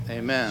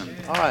Amen.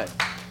 All right.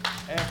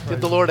 Give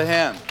the Lord a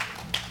hand.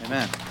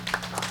 Amen.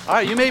 All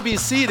right, you may be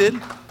seated.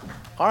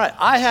 All right,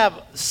 I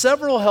have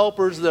several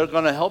helpers that are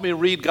going to help me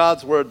read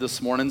God's word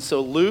this morning.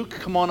 So Luke,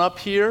 come on up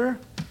here.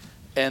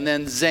 And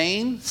then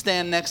Zane,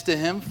 stand next to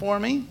him for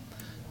me.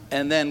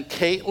 And then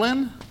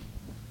Caitlin.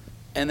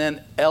 And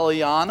then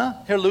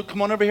Eliana. Here, Luke,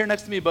 come on over here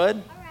next to me, bud.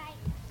 All right.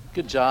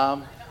 Good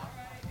job.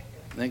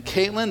 And then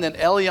Caitlin, then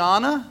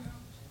Eliana.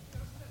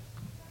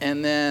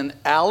 And then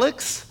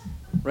Alex,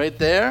 right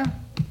there.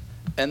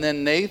 And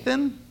then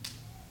Nathan.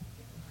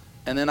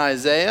 And then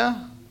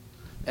Isaiah.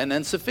 And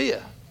then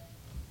Sophia.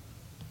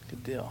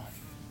 Good deal.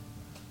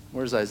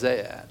 Where's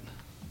Isaiah at?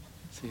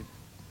 See,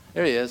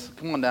 there he is.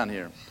 Come on down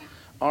here.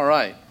 All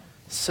right.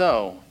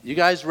 So, you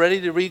guys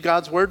ready to read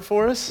God's word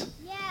for us?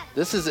 Yes.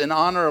 This is in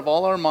honor of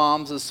all our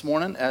moms this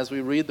morning as we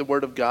read the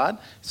word of God.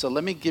 So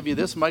let me give you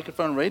this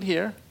microphone right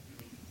here.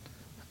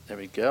 There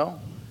we go.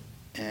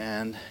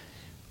 And,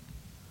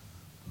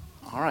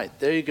 all right.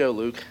 There you go,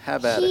 Luke.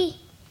 Have at it.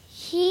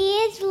 He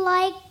is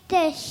like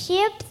the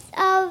ships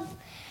of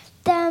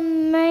the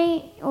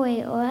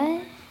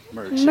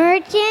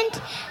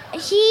merchant.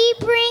 She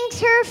brings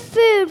her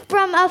food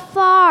from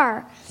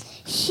afar.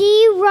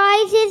 She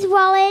rises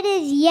while it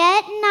is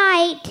yet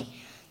night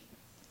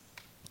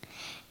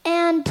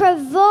and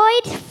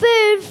provides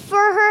food for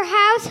her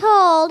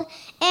household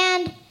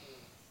and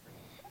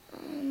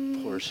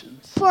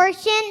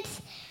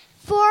portions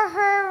for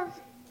her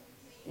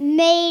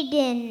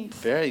maidens.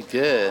 Very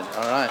good.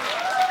 All right.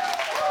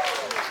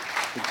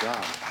 Good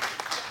job.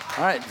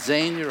 All right,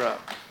 Zane, you're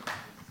up.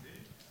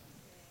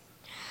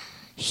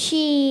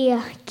 She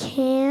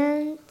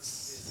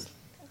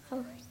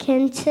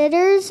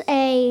considers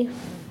a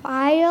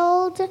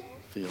field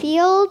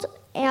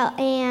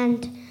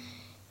and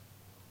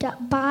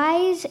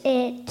buys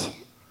it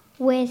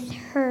with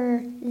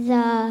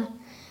the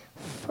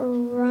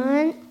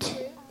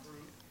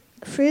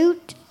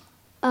fruit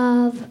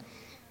of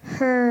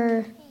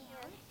her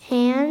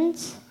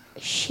hands.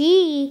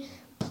 She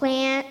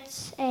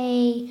plants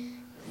a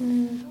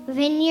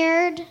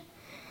vineyard.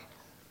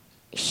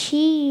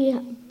 She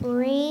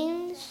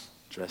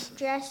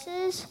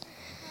dresses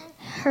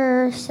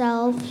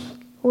herself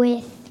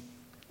with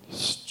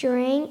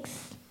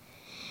strength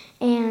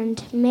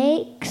and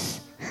makes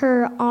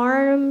her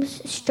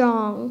arms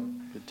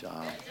strong. Good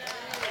job.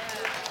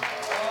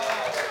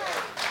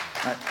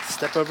 All right,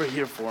 step over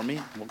here for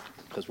me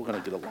because we're going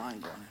to get a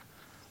line going here.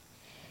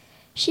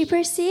 She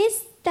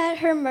perceives that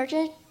her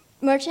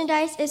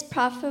merchandise is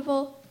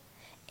profitable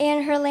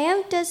and her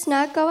lamp does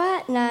not go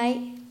at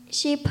night.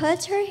 She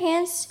puts her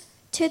hands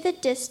to the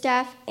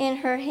distaff and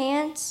her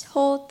hands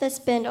hold the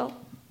spindle.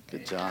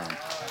 Good job.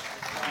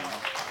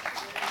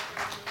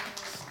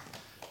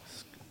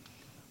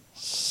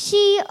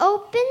 She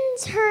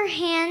opens her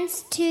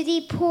hands to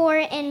the poor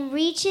and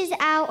reaches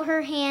out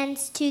her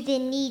hands to the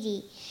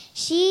needy.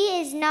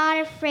 She is not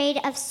afraid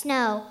of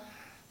snow,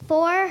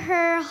 for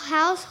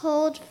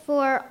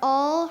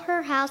all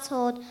her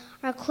household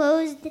are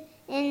clothed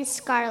in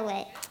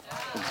scarlet.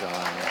 Good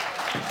job.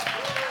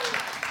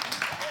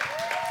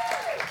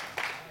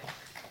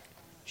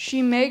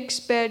 She makes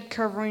bed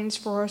coverings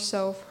for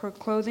herself. Her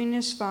clothing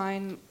is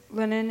fine,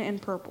 linen and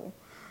purple.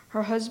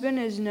 Her husband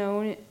is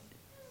known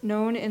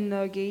in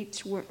the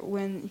gates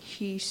when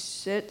he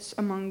sits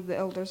among the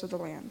elders of the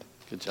land.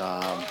 Good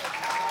job.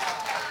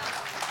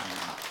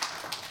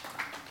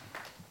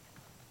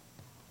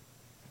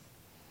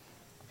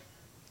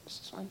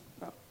 This one?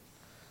 Oh.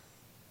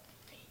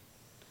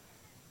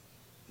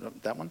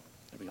 That one?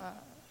 There we go.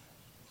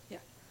 Yeah.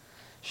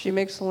 She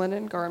makes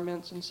linen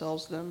garments and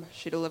sells them.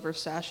 She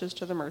delivers sashes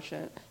to the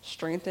merchant.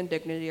 Strength and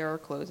dignity are her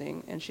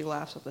clothing, and she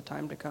laughs at the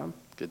time to come.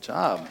 Good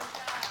job.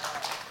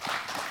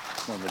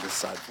 Come over this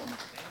side for me.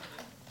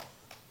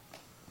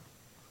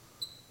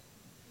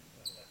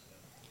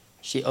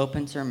 She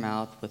opens her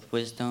mouth with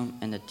wisdom,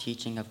 and the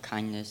teaching of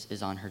kindness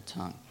is on her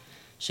tongue.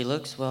 She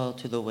looks well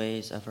to the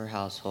ways of her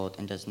household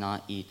and does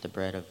not eat the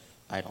bread of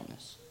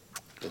idleness.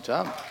 Good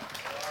job.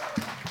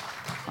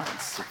 All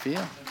right,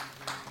 Sophia.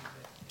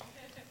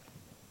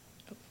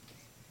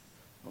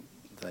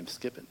 Did I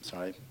skip it?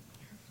 Sorry.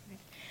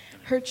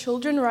 Her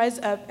children rise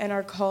up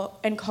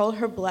and call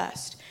her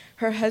blessed.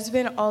 Her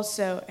husband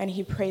also, and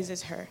he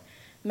praises her.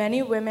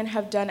 Many women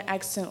have done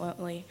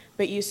excellently,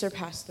 but you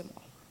surpass them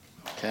all.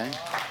 Okay.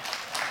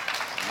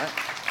 All right.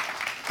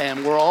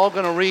 And we're all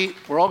going to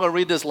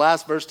read this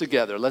last verse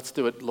together. Let's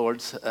do it,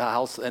 Lord's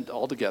house, and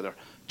all together.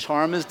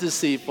 Charm is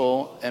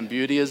deceitful and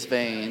beauty is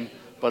vain,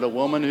 but a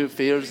woman who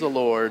fears the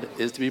Lord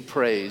is to be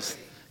praised.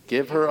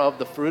 Give her of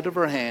the fruit of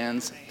her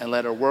hands, and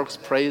let her works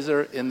praise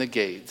her in the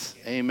gates.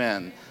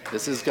 Amen.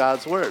 This is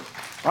God's word.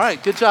 All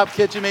right, good job,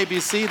 kids. You may be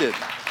seated.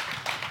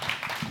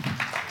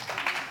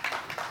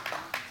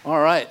 All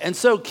right, and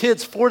so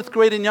kids, 4th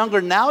grade and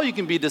younger, now you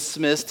can be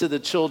dismissed to the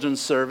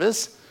children's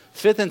service.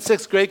 5th and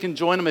 6th grade can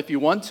join them if you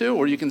want to,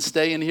 or you can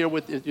stay in here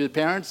with your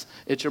parents.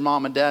 It's your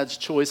mom and dad's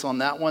choice on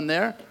that one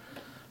there.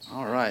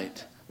 All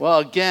right. Well,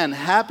 again,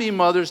 happy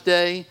Mother's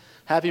Day.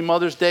 Happy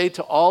Mother's Day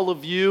to all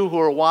of you who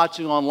are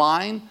watching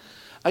online.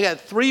 I got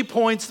 3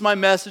 points to my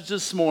message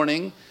this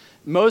morning.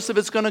 Most of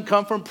it's going to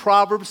come from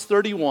Proverbs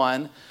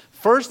 31.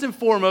 First and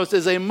foremost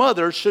is a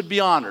mother should be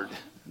honored.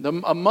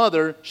 A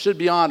mother should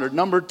be honored.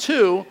 Number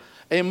 2,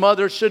 a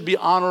mother should be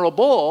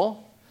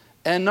honorable.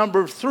 And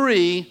number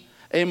 3,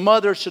 a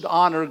mother should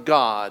honor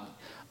God.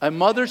 A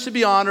mother should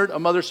be honored, a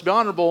mother should be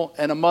honorable,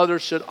 and a mother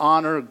should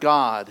honor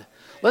God.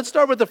 Let's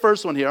start with the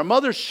first one here. A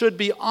mother should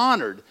be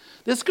honored.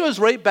 This goes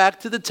right back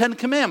to the 10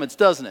 Commandments,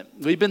 doesn't it?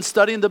 We've been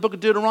studying the book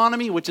of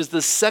Deuteronomy, which is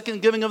the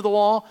second giving of the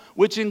law,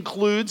 which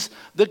includes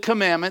the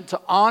commandment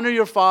to honor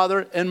your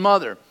father and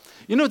mother.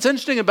 You know what's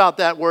interesting about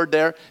that word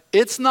there?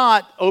 It's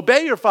not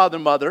obey your father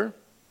and mother,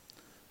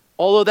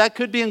 although that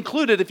could be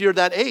included if you're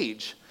that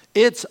age.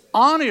 It's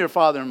honor your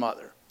father and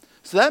mother.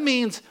 So that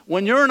means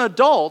when you're an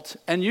adult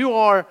and you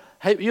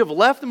have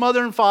left the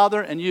mother and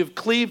father and you've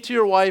cleaved to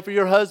your wife or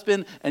your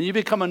husband and you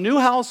become a new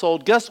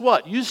household, guess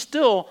what? You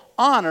still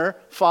honor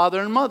father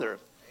and mother.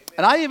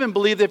 And I even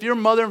believe that if your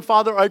mother and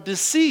father are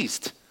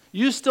deceased,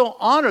 you still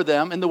honor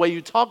them in the way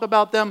you talk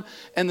about them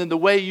and in the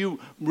way you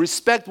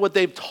respect what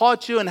they've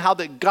taught you and how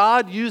that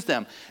God used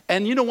them.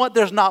 And you know what?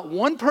 There's not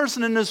one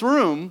person in this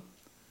room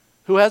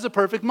who has a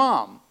perfect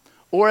mom.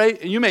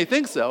 You may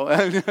think so,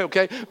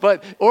 okay,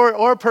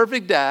 or a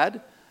perfect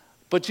dad.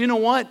 But you know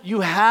what?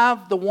 You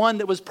have the one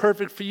that was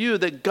perfect for you,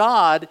 that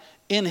God,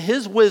 in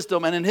his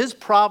wisdom and in his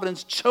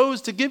providence,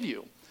 chose to give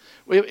you.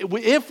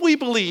 If we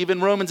believe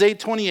in Romans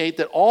 8:28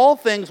 that all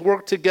things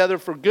work together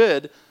for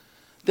good,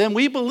 then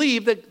we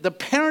believe that the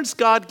parents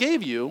God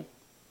gave you,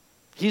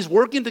 he's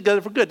working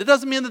together for good. It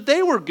doesn't mean that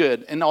they were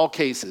good in all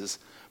cases,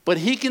 but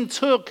even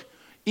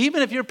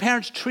if your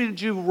parents treated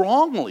you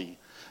wrongly,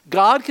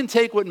 God can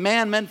take what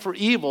man meant for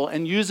evil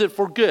and use it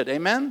for good.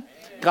 Amen?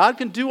 God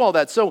can do all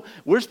that. So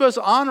we're supposed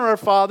to honor our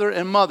father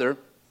and mother.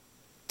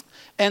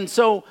 And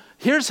so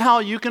here's how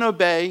you can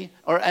obey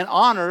and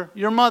honor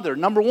your mother.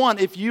 Number 1,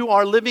 if you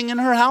are living in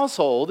her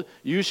household,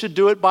 you should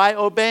do it by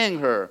obeying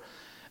her.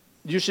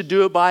 You should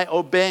do it by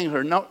obeying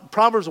her. Now,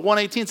 Proverbs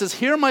 1:18 says,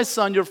 "Hear, my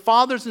son, your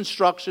father's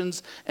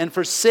instructions, and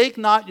forsake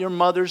not your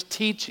mother's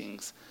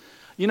teachings."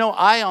 You know,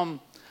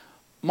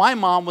 my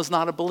mom was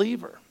not a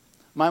believer.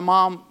 My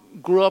mom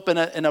grew up in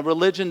a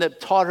religion that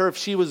taught her if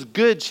she was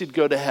good, she'd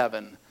go to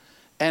heaven.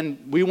 And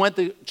we went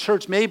to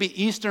church maybe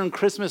Easter and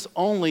Christmas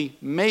only,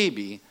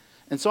 maybe.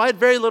 And so I had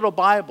very little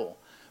Bible.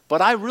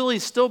 But I really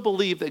still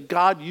believe that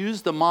God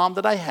used the mom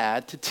that I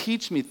had to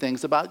teach me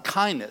things about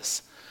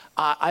kindness.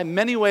 In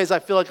many ways, I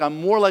feel like I'm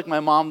more like my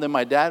mom than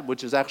my dad,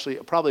 which is actually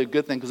probably a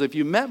good thing. Because if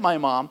you met my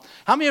mom,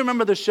 how many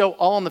remember the show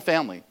All in the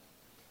Family?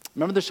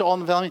 Remember the show All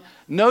in the Family?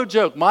 No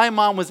joke. My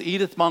mom was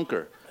Edith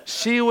Bunker.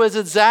 She was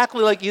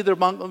exactly like Edith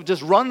Bunker,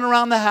 just running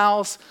around the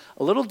house,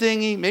 a little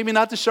dingy, maybe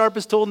not the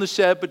sharpest tool in the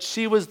shed, but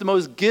she was the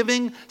most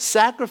giving,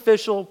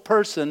 sacrificial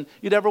person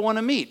you'd ever want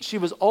to meet.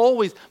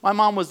 My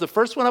mom was the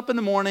first one up in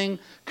the morning,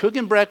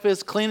 cooking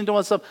breakfast, cleaning,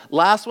 doing stuff,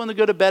 last one to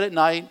go to bed at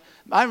night.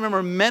 I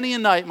remember many a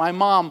night my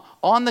mom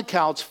on the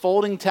couch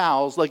folding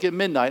towels like at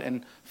midnight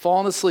and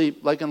falling asleep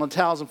like on the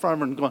towels in front of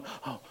her and going,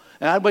 oh.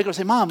 And I'd wake up and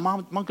say,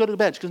 Mom, go to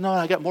bed. She goes, no,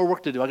 I got more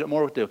work to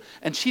do.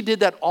 And she did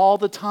that all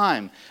the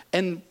time.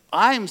 And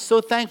I am so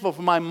thankful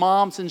for my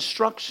mom's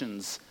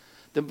instructions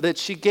that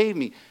she gave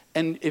me.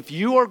 And if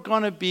you are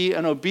going to be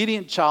an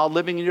obedient child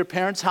living in your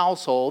parents'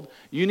 household,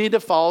 you need to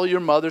follow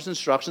your mother's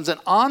instructions and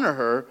honor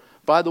her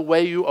by the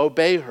way you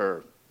obey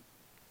her.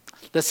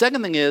 The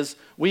second thing is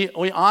we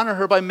honor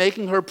her by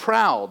making her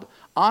proud.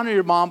 Honor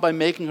your mom by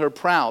making her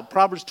proud.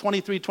 Proverbs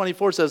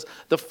 23:24 says,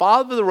 "The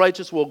father of the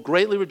righteous will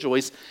greatly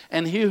rejoice,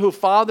 and he who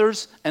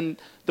fathers," and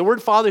the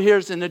word father here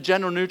is in the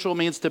gender neutral,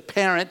 means to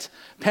parent.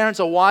 Parents,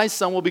 a wise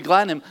son will be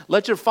glad in him.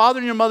 Let your father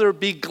and your mother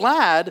be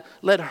glad.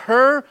 Let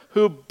her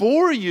who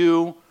bore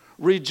you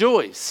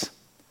rejoice.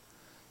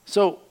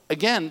 So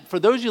again, for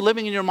those of you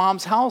living in your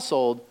mom's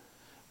household,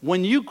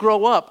 when you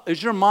grow up,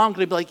 is your mom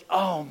going to be like,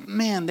 oh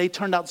man, they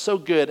turned out so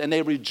good, and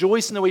they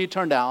rejoice in the way you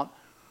turned out?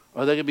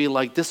 Or they're going to be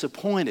like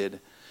disappointed.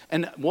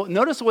 And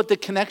notice what the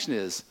connection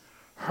is.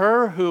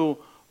 Her who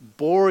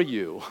bore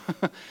you.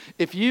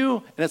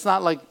 And it's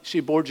not like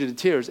she bored you to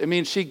tears. I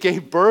mean, she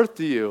gave birth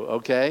to you,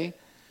 okay?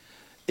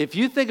 If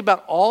you think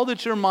about all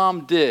that your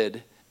mom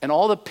did and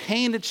all the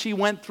pain that she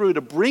went through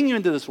to bring you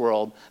into this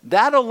world,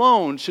 that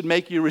alone should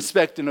make you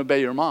respect and obey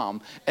your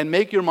mom and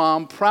make your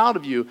mom proud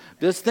of you.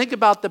 Just think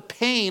about the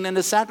pain and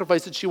the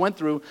sacrifice that she went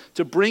through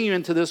to bring you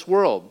into this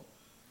world.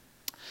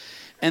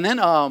 And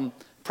then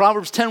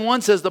Proverbs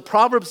 10:1 says, the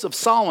Proverbs of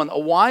Solomon, a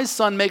wise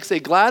son makes a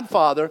glad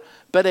father,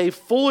 but a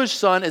foolish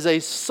son is a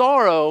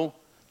sorrow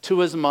to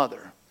his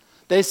mother.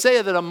 They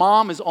say that a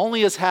mom is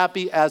only as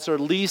happy as her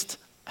least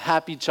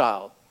happy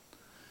child.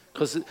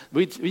 Because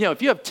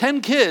if you have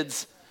 10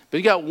 kids, but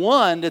you got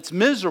one that's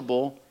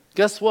miserable,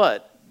 guess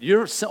what?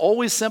 You're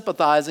always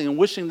sympathizing and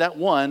wishing that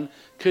one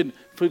could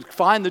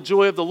find the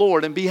joy of the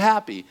Lord and be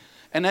happy.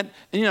 And that,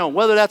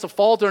 whether that's a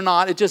fault or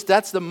not,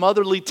 that's the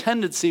motherly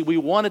tendency. We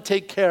want to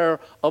take care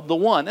of the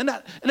one. And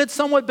it's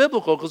somewhat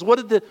biblical, because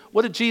what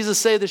did Jesus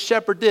say the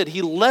shepherd did?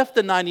 He left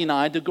the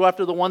 99 to go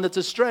after the one that's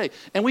astray.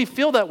 And we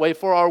feel that way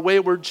for our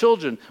wayward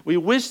children. We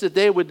wish that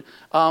they would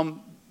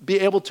be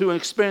able to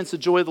experience the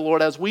joy of the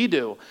Lord as we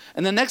do.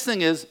 And the next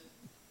thing is,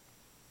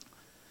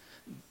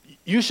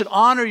 you should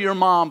honor your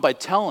mom by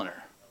telling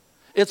her.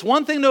 It's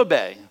one thing to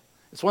obey.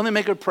 It's one thing to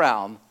make her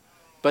proud.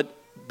 But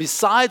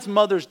besides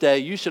Mother's Day,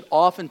 you should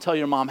often tell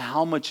your mom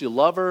how much you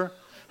love her,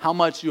 how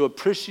much you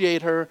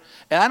appreciate her.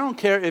 And I don't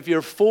care if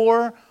you're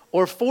 4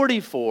 or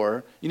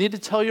 44, you need to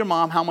tell your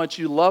mom how much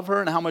you love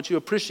her and how much you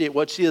appreciate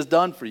what she has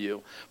done for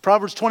you.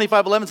 Proverbs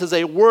 25:11 says,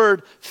 a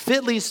word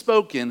fitly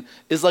spoken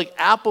is like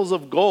apples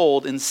of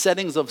gold in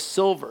settings of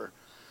silver.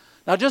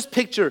 Now just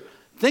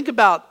think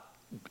about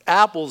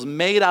apples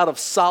made out of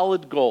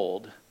solid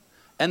gold,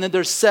 and then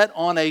they're set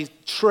on a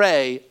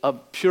tray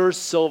of pure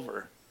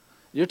silver.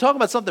 You're talking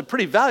about something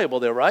pretty valuable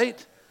there,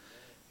 right?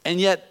 And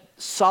yet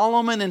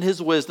Solomon in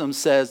his wisdom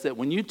says that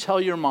when you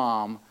tell your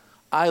mom,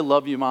 I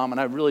love you, Mom, and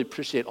I really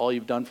appreciate all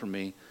you've done for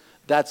me,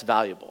 that's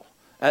valuable.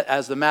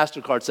 As the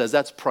MasterCard says,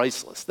 that's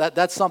priceless.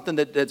 That's something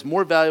that's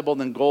more valuable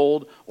than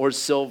gold or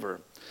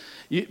silver.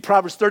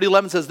 Proverbs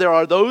 30:11 says, there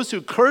are those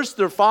who curse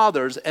their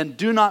fathers and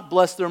do not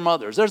bless their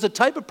mothers. There's a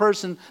type of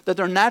person that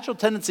their natural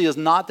tendency is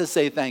not to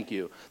say thank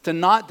you,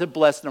 not to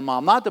bless their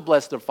mom, not to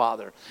bless their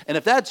father. And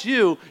if that's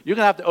you, you're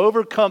going to have to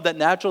overcome that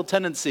natural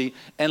tendency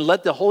and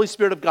let the Holy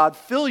Spirit of God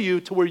fill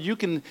you to where you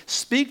can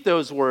speak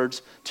those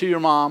words to your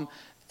mom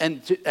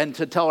and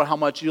to tell her how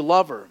much you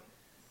love her.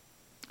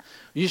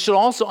 You should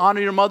also honor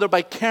your mother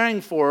by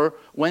caring for her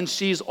when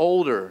she's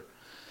older.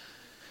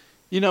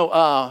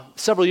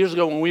 Several years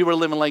ago when we were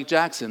living in Lake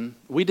Jackson,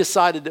 we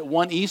decided that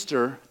one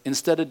Easter,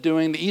 instead of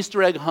doing the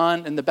Easter egg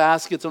hunt and the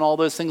baskets and all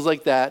those things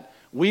like that,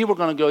 we were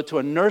going to go to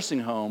a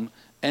nursing home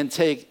and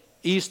take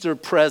Easter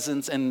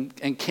presents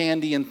and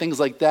candy and things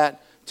like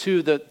that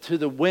to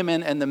the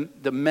women and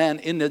the men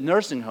in the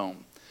nursing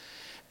home.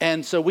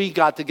 And so we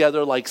got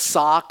together like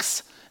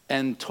socks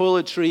and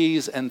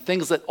toiletries and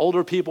things that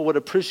older people would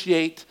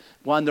appreciate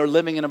when they're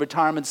living in a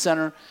retirement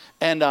center.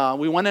 And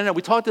we went in and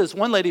we talked to this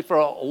one lady for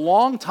a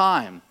long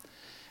time.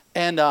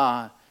 And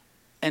I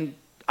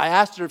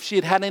asked her if she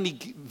had had any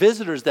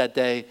visitors that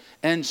day.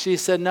 And she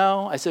said,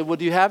 no. I said, well,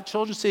 do you have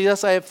children? She said,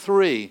 yes, I have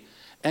 3.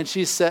 And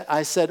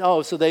I said,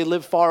 oh, so they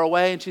live far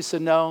away? And she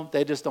said, no,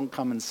 they just don't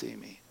come and see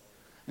me.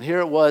 And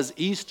here it was,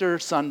 Easter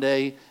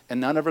Sunday,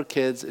 and none of her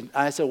kids. And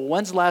I said, well,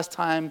 when's the last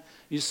time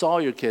you saw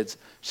your kids?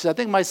 She said, I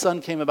think my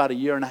son came about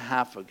 1.5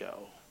 years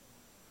ago.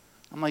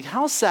 I'm like,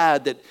 how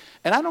sad that,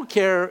 and I don't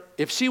care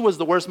if she was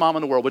the worst mom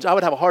in the world, which I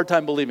would have a hard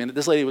time believing that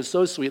this lady was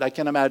so sweet, I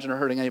can't imagine her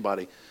hurting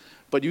anybody.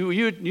 But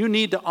you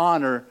need to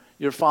honor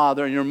your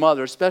father and your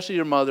mother, especially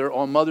your mother,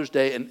 on Mother's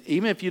Day. And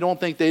even if you don't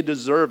think they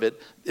deserve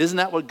it, isn't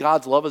that what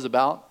God's love is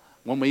about?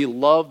 When we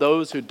love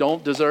those who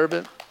don't deserve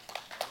it?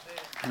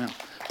 Yeah.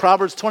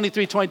 Proverbs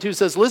 23:22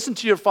 says, listen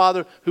to your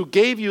father who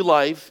gave you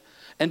life,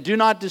 and do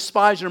not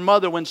despise your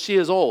mother when she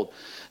is old.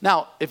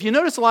 Now, if you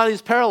notice a lot of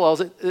these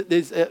parallels,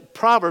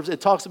 Proverbs, it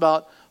talks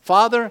about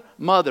father,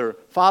 mother,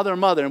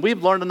 and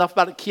we've learned enough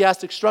about a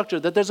chiastic structure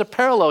that there's a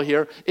parallel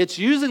here. It's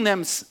using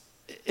them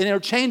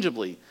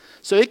interchangeably.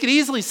 So it could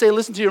easily say,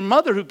 listen to your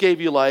mother who gave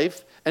you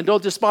life, and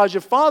don't despise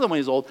your father when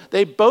he's old.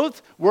 They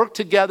both work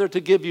together to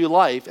give you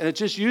life, and it's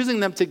just using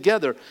them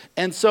together.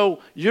 And so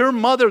your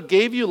mother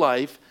gave you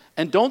life,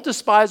 and don't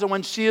despise her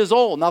when she is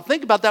old. Now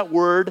think about that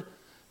word,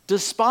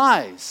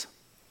 despise.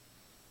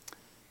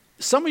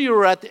 Some of you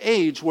are at the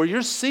age where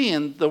you're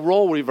seeing the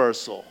role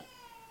reversal,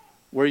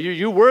 where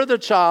you were the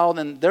child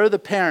and they're the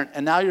parent,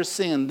 and now you're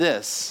seeing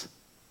this.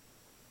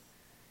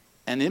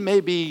 And it may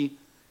be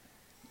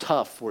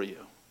tough for you.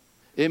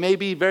 It may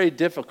be very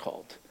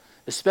difficult,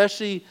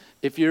 especially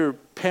if your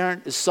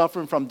parent is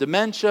suffering from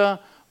dementia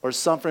or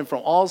suffering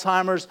from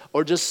Alzheimer's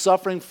or just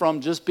suffering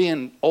from just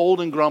being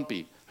old and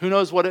grumpy. Who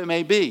knows what it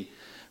may be.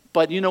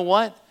 But you know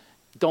what?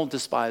 Don't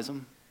despise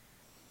them.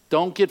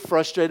 Don't get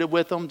frustrated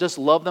with them. Just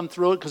love them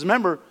through it. Because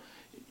remember,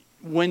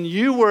 when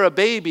you were a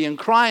baby and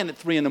crying at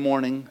 3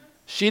 a.m,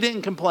 she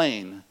didn't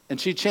complain. And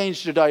she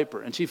changed your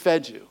diaper and she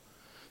fed you.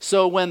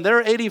 So when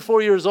they're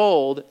 84 years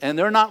old and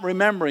they're not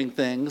remembering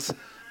things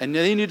and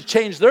they need to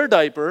change their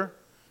diaper,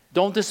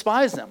 don't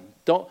despise them.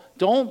 Don't.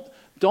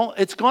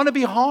 It's going to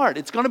be hard.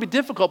 It's going to be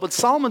difficult. But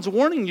Solomon's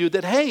warning you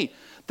that, hey,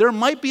 there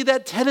might be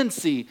that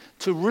tendency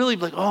to really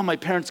be like, oh, my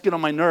parents get on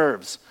my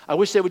nerves. I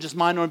wish they would just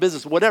mind their own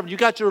business. Whatever. You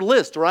got your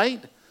list,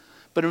 right?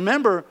 But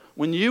remember,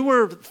 when you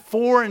were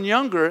 4 and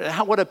younger,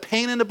 what a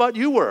pain in the butt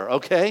you were,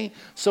 okay?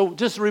 So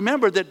just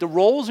remember that the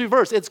roles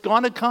reverse. It's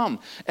going to come.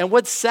 And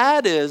what's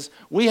sad is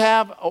we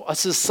have a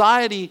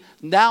society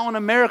now in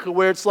America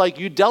where it's like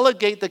you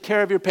delegate the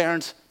care of your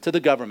parents to the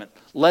government.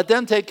 Let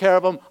them take care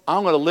of them.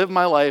 I'm going to live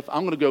my life.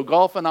 I'm going to go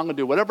golfing. I'm going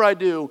to do whatever I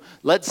do.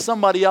 Let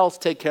somebody else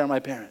take care of my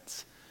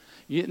parents.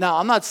 Now,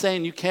 I'm not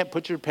saying you can't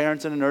put your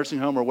parents in a nursing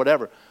home or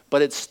whatever,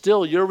 but it's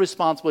still your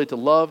responsibility to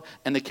love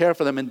and to care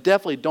for them, and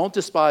definitely don't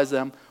despise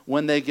them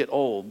when they get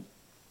old.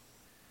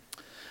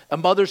 A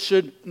mother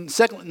should,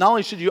 second, not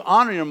only should you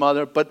honor your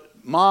mother, but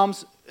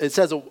moms, it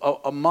says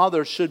a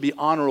mother should be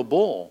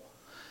honorable.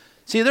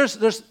 See,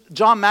 there's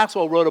John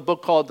Maxwell wrote a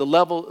book called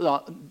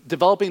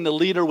Developing the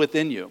Leader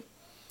Within You.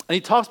 And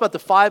he talks about the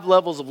 5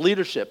 levels of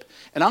leadership.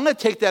 And I'm going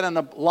to take that and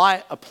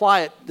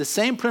apply it, the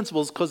same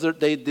principles, because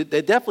they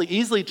definitely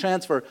easily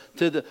transfer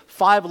to the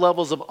 5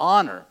 levels of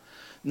honor.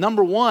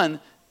 Number 1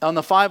 on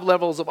the 5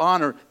 levels of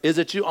honor is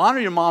that you honor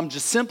your mom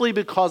just simply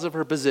because of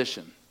her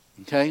position.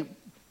 Okay?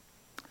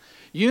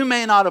 You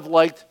may not have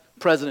liked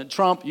President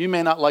Trump. You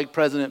may not like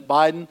President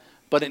Biden.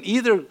 But in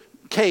either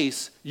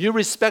case, you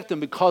respect them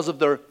because of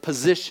their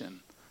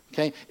position.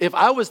 Okay? If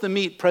I was to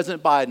meet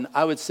President Biden,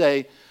 I would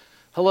say,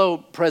 hello,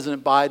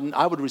 President Biden.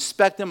 I would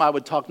respect him. I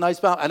would talk nice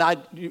about him.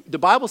 And the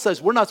Bible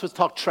says we're not supposed to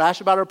talk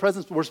trash about our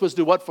presidents, but we're supposed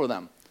to do what for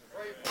them?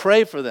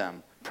 Pray for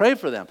them. Pray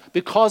for them.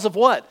 Because of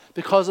what?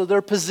 Because of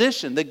their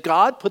position. That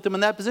God put them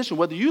in that position,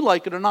 whether you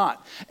like it or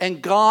not.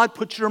 And God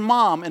put your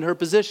mom in her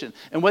position.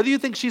 And whether you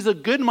think she's a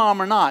good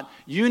mom or not,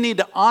 you need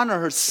to honor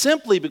her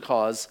simply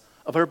because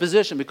of her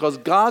position, because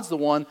God's the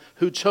one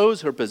who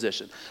chose her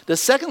position. The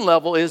second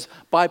level is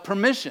by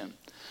permission.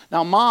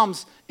 Now,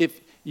 moms,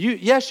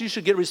 yes, you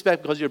should get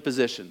respect because of your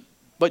position.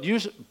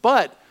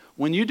 But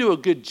when you do a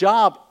good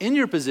job in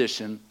your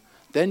position,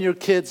 then your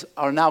kids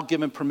are now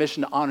given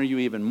permission to honor you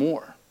even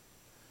more.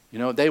 You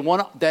know, they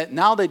want that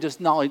now. They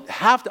just not only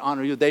have to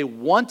honor you, they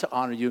want to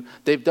honor you.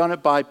 They've done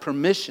it by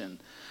permission.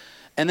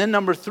 And then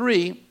number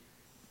 3,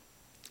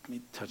 let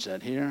me touch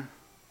that here.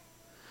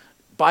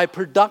 By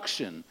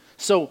production.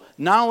 So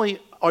not only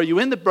are you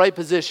in the right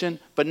position,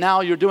 but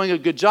now you're doing a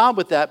good job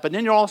with that, but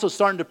then you're also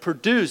starting to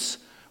produce.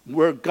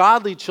 We're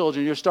godly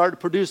children. You're starting to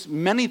produce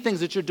many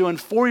things that you're doing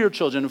for your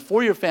children and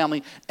for your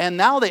family. And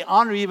now they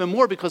honor you even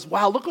more because,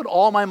 wow, look what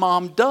all my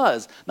mom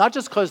does. Not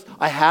just because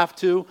I have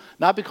to,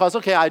 not because,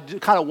 okay, I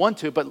kind of want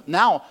to, but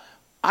now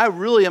I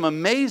really am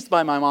amazed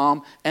by my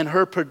mom and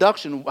her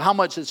production, how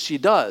much that she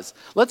does.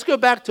 Let's go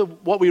back to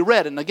what we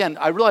read. And again,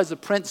 I realize the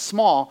print's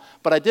small,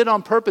 but I did it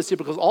on purpose here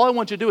because all I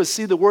want you to do is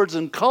see the words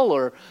in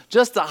color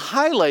just to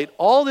highlight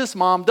all this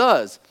mom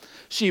does.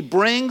 She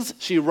brings,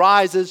 she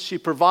rises, she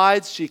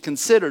provides, she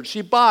considers,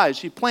 she buys,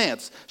 she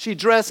plants, she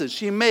dresses,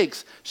 she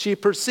makes, she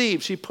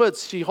perceives, she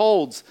puts, she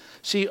holds,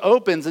 she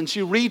opens, and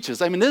she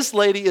reaches. I mean, this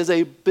lady is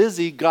a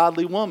busy,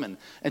 godly woman,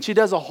 and she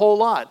does a whole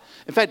lot.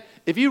 In fact,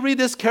 if you read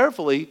this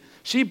carefully,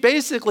 she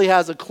basically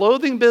has a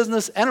clothing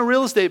business and a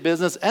real estate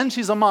business, and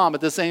she's a mom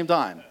at the same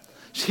time.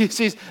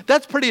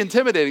 That's pretty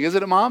intimidating,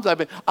 isn't it, moms? I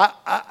mean,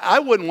 I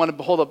wouldn't want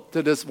to hold up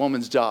to this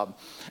woman's job.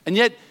 And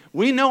yet,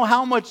 we know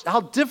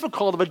how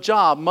difficult of a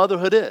job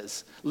motherhood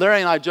is. Larry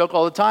and I joke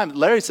all the time.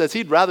 Larry says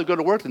he'd rather go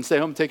to work than stay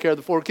home and take care of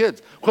the 4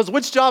 kids. Because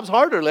which job's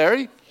harder,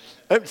 Larry?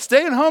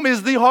 Staying home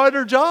is the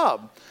harder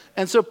job.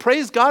 And so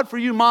praise God for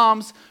you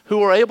moms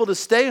who are able to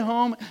stay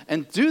home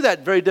and do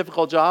that very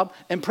difficult job.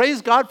 And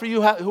praise God for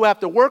you who have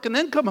to work and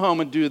then come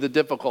home and do the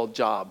difficult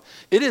job.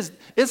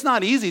 It's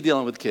not easy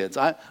dealing with kids.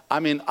 I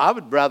mean, I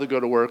would rather go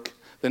to work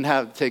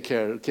than take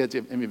care of kids.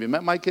 Have you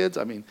met my kids?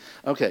 I mean,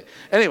 okay.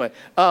 Anyway,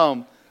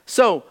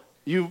 so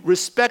you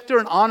respect her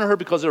and honor her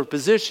because of her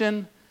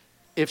position.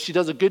 If she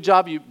does a good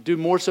job, you do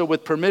more so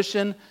with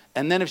permission.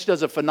 And then if she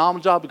does a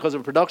phenomenal job because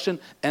of her production.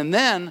 And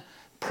then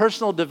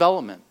personal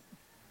development.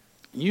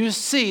 You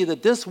see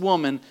that this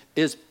woman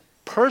is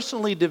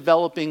personally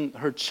developing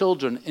her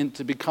children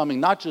into becoming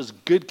not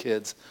just good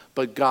kids,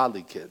 but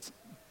godly kids.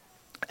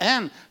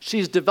 And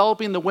she's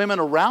developing the women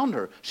around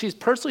her. She's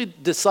personally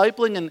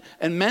discipling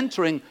and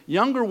mentoring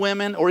younger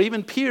women or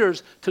even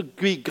peers to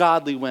be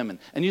godly women.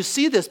 And you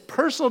see this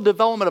personal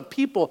development of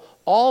people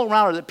all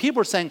around her, that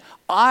people are saying,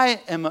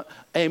 I am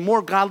a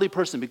more godly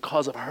person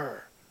because of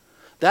her.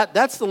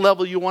 That's the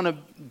level you want to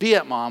be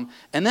at, Mom.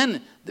 And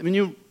then when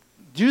you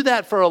do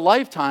that for a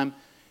lifetime,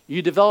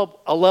 you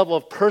develop a level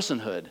of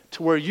personhood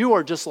to where you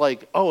are just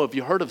like, oh, have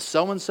you heard of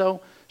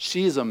so-and-so?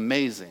 She's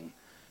amazing.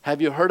 Have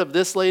you heard of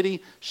this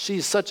lady?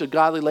 She's such a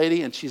godly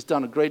lady, and she's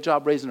done a great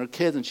job raising her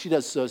kids, and she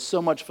does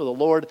so much for the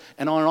Lord,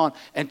 and on and on.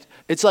 And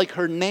it's like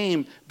her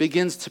name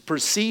begins to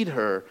precede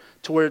her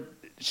to where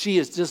she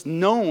is just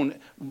known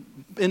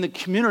in the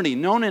community,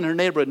 known in her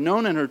neighborhood,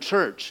 known in her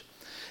church.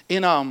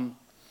 In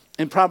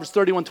Proverbs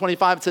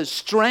 31:25, it says,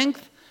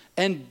 strength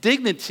and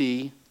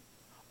dignity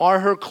are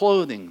her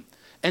clothing,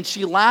 and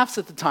she laughs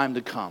at the time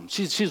to come.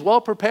 She's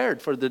well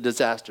prepared for the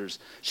disasters.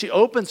 She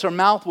opens her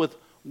mouth with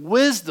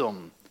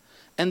wisdom,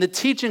 and the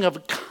teaching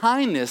of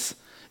kindness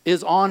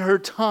is on her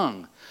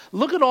tongue.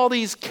 Look at all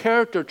these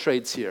character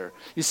traits here.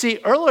 You see,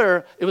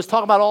 earlier it was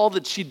talking about all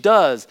that she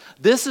does.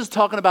 This is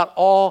talking about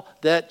all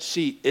that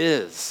she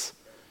is.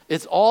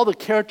 It's all the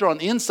character on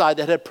the inside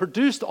that had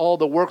produced all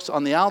the works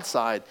on the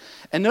outside.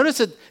 And notice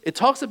it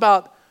talks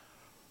about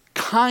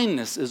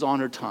kindness is on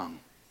her tongue.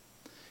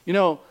 You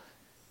know,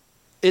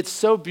 it's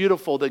so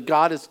beautiful that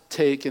God has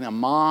taken a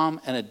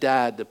mom and a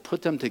dad to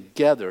put them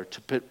together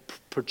to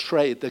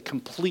portray the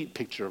complete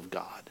picture of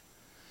God.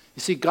 You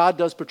see, God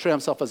does portray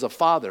himself as a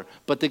father,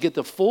 but to get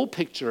the full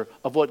picture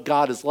of what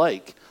God is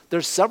like,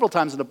 there's several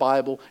times in the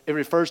Bible it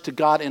refers to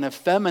God in a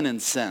feminine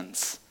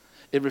sense.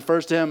 It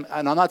refers to him,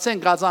 and I'm not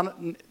saying God's not,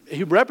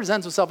 he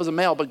represents himself as a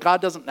male, but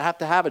God doesn't have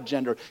to have a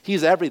gender.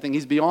 He's everything.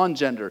 He's beyond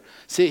gender.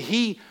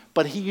 See,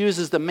 but he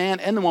uses the man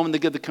and the woman to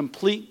give the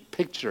complete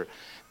picture.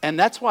 And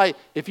that's why,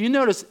 if you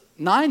notice,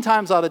 9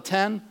 times out of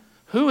 10,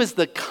 who is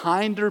the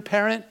kinder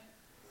parent?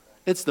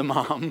 It's the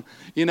mom.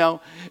 You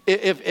know,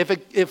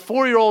 if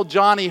 4-year-old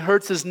Johnny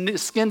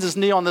skins his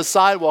knee on the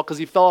sidewalk because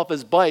he fell off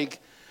his bike,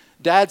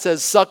 Dad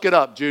says, "Suck it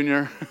up,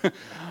 Junior."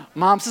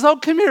 Mom says, "Oh,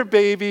 come here,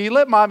 baby.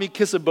 Let mommy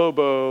kiss a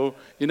bobo."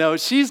 You know,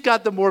 she's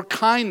got the more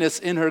kindness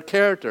in her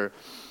character.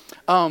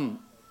 There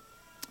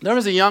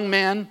was a young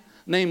man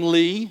named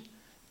Lee,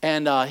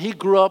 and he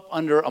grew up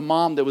under a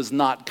mom that was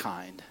not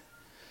kind.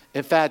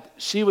 In fact,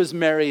 she was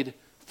married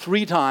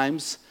 3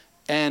 times,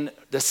 and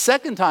the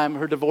second time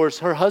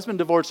her husband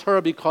divorced her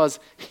because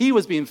he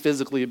was being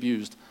physically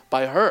abused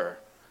by her.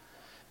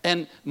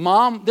 And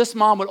this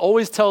mom would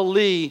always tell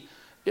Lee,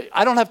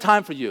 "I don't have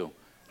time for you.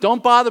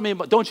 Don't bother me.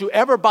 Don't you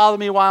ever bother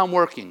me while I'm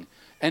working."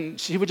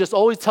 And she would just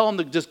always tell him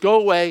to just go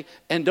away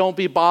and don't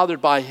be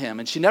bothered by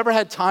him. And she never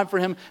had time for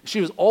him. She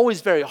was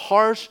always very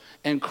harsh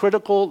and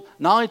critical,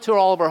 not only to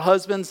all of her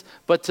husbands,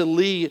 but to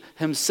Lee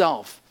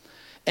himself.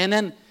 And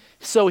then,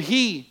 so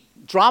he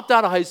dropped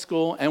out of high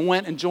school and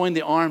went and joined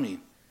the army.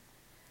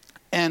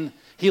 And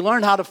he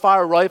learned how to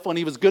fire a rifle, and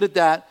he was good at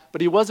that,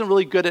 but he wasn't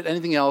really good at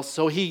anything else.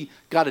 So he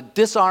got a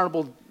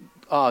dishonorable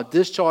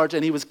discharge,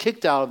 and he was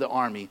kicked out of the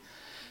army.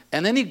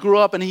 And then he grew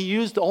up, and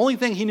the only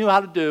thing he knew how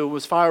to do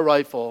was fire a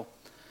rifle.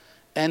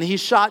 And he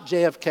shot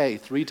JFK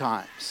 3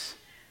 times.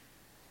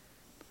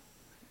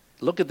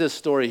 Look at this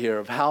story here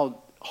of how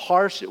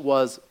harsh it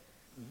was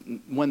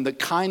when the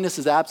kindness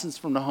is absent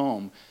from the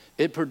home.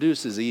 It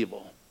produces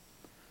evil.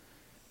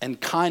 And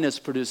kindness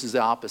produces the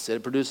opposite.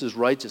 It produces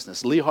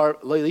righteousness. Lee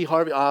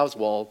Harvey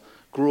Oswald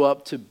grew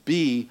up to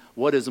be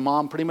what his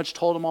mom pretty much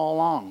told him all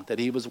along, that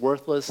he was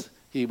worthless,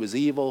 he was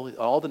evil,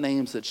 all the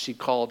names that she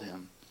called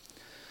him.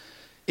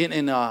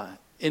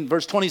 In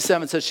verse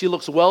 27, it says, she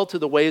looks well to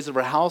the ways of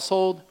her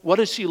household. What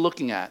is she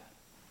looking at?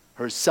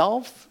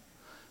 Herself?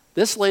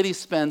 This lady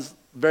spends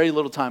very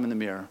little time in the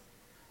mirror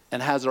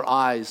and has her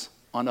eyes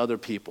on other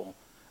people,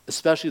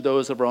 especially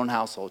those of her own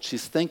household.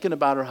 She's thinking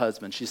about her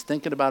husband. She's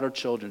thinking about her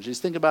children. She's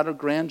thinking about her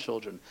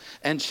grandchildren.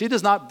 And she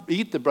does not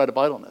eat the bread of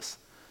idleness.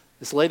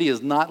 This lady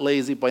is not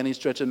lazy by any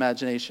stretch of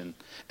imagination.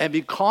 And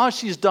because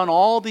she's done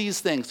all these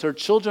things, her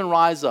children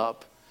rise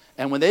up.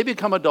 And when they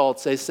become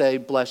adults, they say,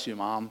 "Bless you,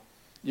 Mom.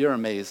 You're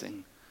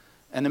amazing."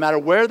 And no matter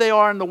where they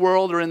are in the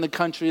world or in the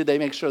country, they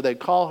make sure they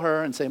call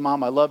her and say,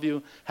 "Mom, I love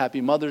you.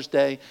 Happy Mother's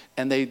Day."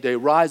 And they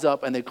rise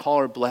up and they call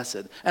her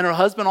blessed. And her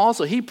husband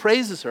also, he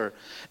praises her.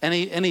 And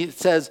he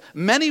says,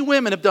 "Many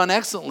women have done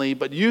excellently,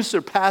 but you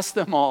surpass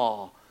them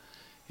all."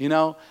 You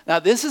know, now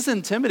this is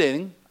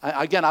intimidating.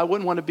 I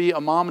wouldn't want to be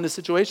a mom in this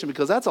situation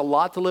because that's a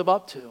lot to live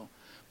up to.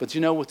 But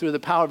you know, through the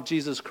power of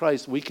Jesus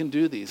Christ, we can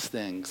do these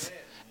things.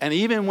 And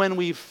even when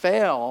we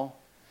fail,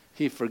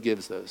 he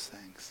forgives those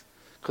things.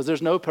 Because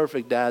there's no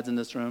perfect dads in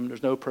this room.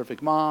 There's no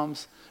perfect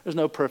moms. There's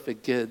no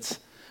perfect kids.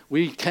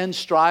 We can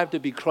strive to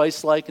be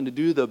Christ-like and to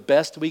do the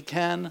best we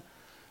can,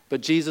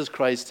 but Jesus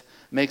Christ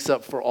makes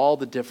up for all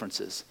the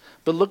differences.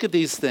 But look at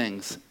these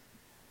things.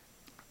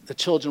 The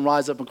children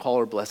rise up and call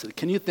her blessed.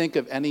 Can you think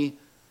of any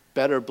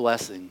better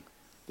blessing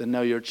than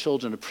know your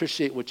children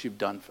appreciate what you've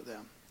done for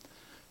them?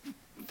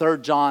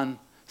 3 John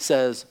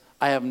says,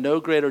 "I have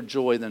no greater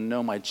joy than to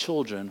know my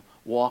children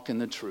walk in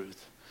the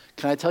truth."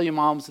 Can I tell you,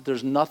 moms, that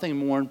there's nothing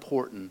more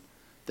important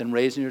than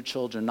raising your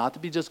children, not to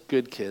be just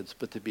good kids,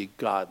 but to be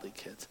godly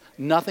kids.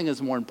 Nothing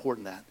is more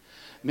important than that.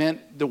 Man,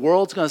 the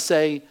world's going to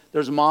say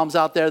there's moms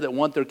out there that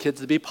want their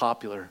kids to be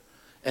popular.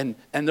 And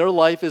their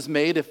life is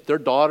made if their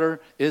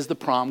daughter is the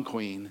prom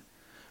queen.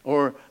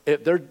 Or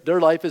if their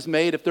life is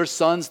made if their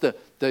son's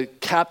the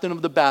captain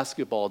of the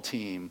basketball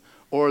team.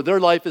 Or their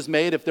life is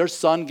made if their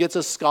son gets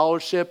a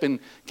scholarship and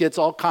gets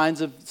all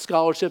kinds of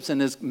scholarships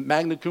and is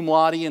magna cum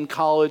laude in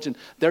college, and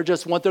they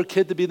just want their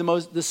kid to be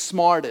the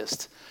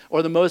smartest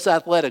or the most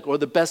athletic or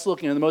the best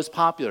looking or the most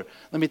popular.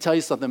 Let me tell you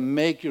something.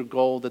 Make your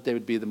goal that they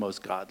would be the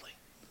most godly.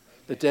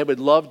 That they would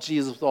love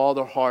Jesus with all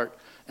their heart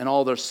and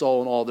all their soul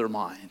and all their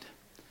mind.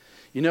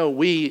 You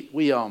know,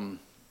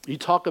 you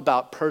talk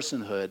about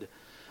personhood.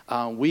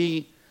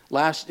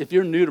 If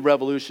you're new to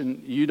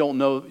Revolution, you don't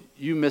know,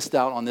 you missed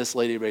out on this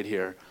lady right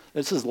here.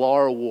 This is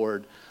Laura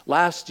Ward.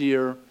 Last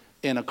year,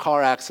 in a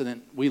car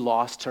accident, we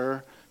lost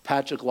her.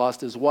 Patrick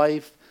lost his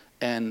wife,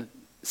 and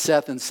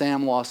Seth and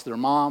Sam lost their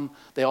mom.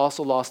 They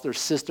also lost their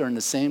sister in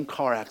the same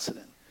car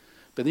accident.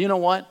 But you know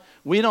what?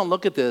 We don't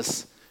look at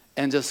this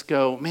and just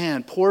go,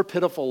 "Man, poor,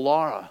 pitiful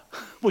Laura."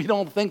 We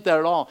don't think that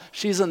at all.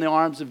 She's in the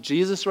arms of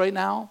Jesus right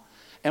now,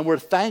 and we're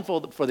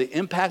thankful for the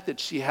impact that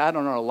she had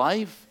on our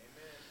life.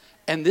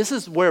 And this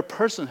is where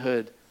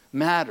personhood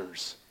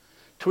matters.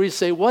 To where you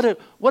say, what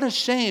a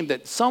shame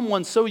that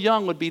someone so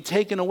young would be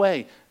taken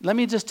away. Let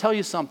me just tell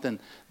you something,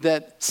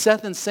 that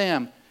Seth and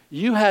Sam,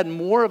 you had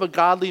more of a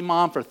godly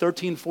mom for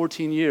 13,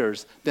 14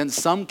 years than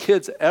some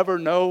kids ever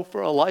know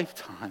for a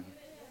lifetime.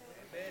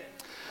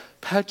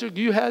 Patrick,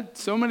 you had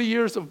so many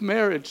years of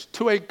marriage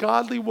to a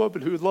godly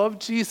woman who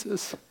loved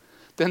Jesus,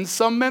 then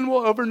some men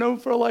will ever know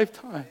for a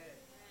lifetime.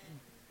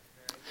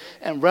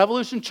 And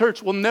Revolution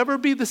Church will never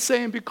be the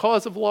same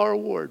because of Laura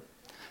Ward.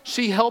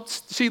 She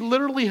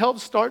literally helped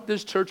start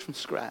this church from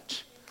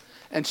scratch.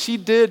 And she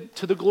did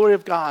to the glory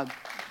of God.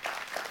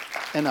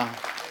 And I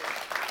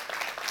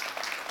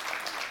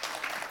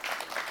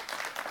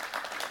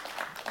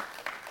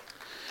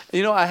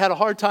had a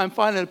hard time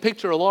finding a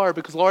picture of Laura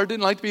because Laura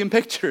didn't like to be in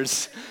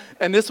pictures.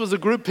 And this was a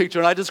group picture,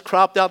 and I just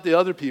cropped out the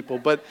other people.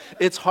 But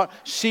it's hard.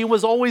 She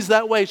was always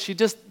that way. She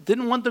just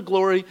didn't want the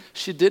glory.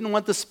 She didn't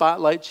want the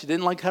spotlight. She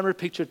didn't like having her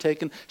picture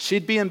taken.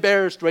 She'd be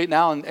embarrassed right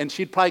now, and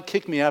she'd probably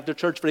kick me after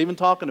church for even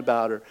talking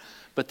about her.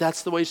 But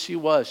that's the way she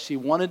was. She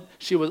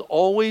was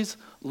always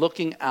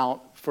looking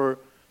out for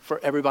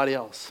everybody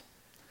else.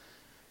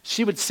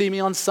 She would see me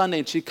on Sunday,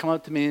 and she'd come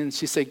up to me, and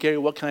she'd say, Gary,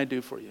 what can I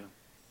do for you?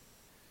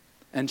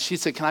 And she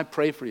said, can I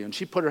pray for you? And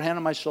she'd put her hand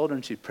on my shoulder,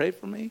 and she'd pray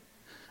for me.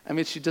 I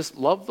mean, she just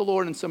loved the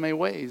Lord in so many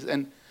ways.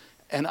 And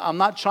I'm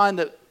not trying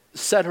to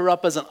set her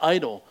up as an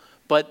idol,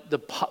 but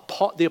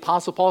the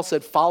Apostle Paul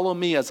said, follow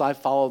me as I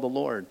follow the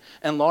Lord.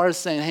 And Laura's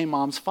saying, hey,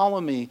 moms,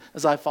 follow me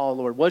as I follow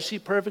the Lord. Was she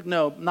perfect?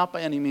 No, not by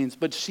any means.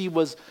 But she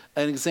was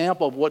an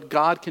example of what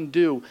God can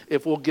do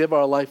if we'll give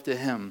our life to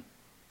him.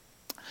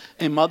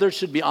 A mother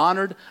should be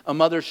honored. A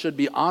mother should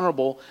be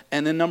honorable.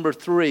 And then number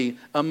 3,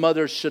 a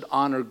mother should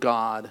honor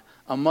God.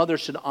 A mother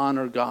should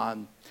honor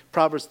God.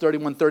 Proverbs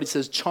 31:30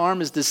 says,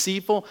 charm is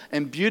deceitful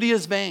and beauty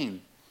is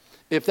vain.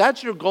 If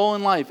that's your goal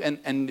in life,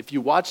 and if you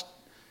watch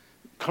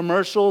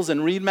commercials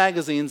and read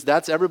magazines,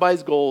 that's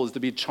everybody's goal, is to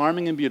be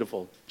charming and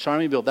beautiful.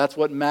 Charming and beautiful, that's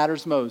what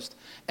matters most.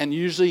 And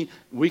usually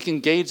we can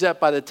gauge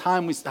that by the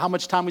time how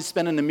much time we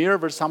spend in the mirror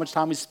versus how much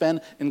time we spend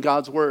in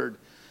God's word.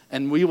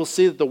 And we will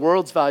see that the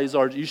world's values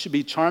are, you should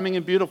be charming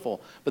and beautiful.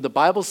 But the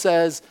Bible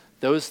says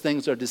those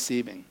things are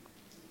deceiving.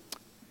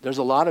 There's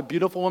a lot of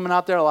beautiful women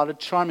out there, a lot of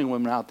charming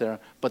women out there,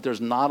 but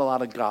there's not a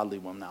lot of godly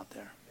women out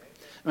there.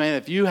 I mean,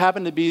 if you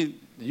happen to be,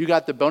 you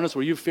got the bonus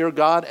where you fear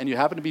God and you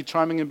happen to be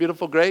charming and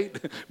beautiful, great,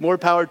 more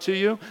power to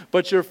you.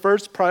 But your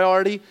first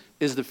priority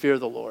is the fear of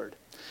the Lord.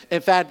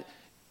 In fact,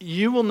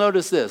 you will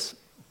notice this.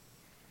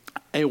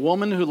 A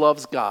woman who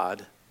loves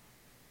God,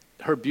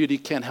 her beauty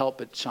can't help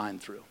but shine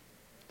through.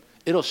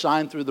 It'll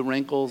shine through the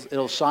wrinkles.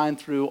 It'll shine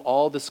through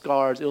all the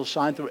scars. It'll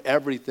shine through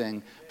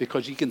everything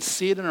because you can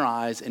see it in her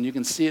eyes and you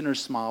can see it in her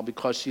smile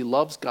because she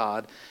loves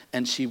God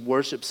and she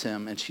worships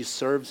him and she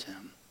serves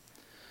him.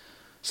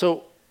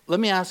 So let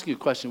me ask you a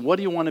question. What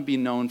do you want to be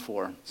known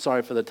for?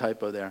 Sorry for the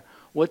typo there.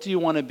 What do you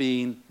want to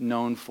be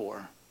known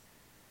for?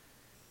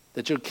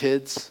 That your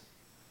kids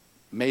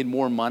made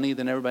more money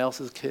than everybody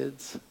else's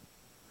kids?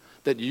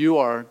 That you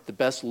are the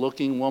best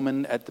looking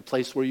woman at the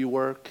place where you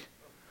work?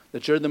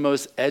 That you're the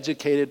most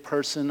educated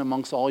person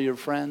amongst all your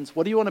friends?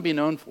 What do you want to be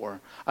known for?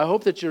 I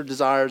hope that your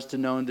desire is to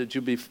know that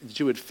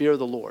you would fear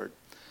the Lord.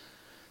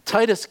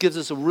 Titus gives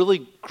us a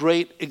really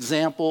great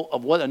example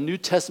of what a New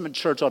Testament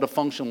church ought to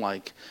function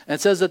like. And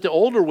it says that the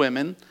older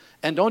women,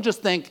 and don't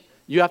just think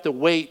you have to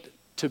wait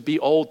to be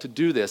old to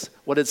do this.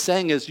 What it's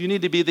saying is you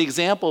need to be the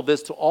example of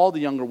this to all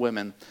the younger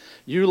women.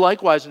 You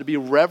likewise are to be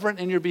reverent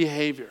in your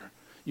behavior.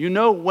 You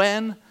know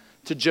when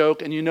to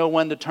joke and you know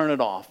when to turn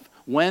it off.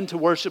 When to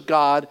worship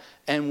God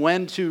and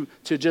when to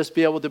just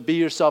be able to be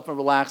yourself and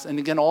relax. And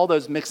again, all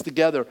those mixed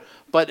together.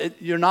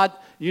 But you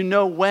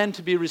know when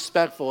to be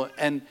respectful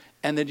and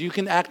that you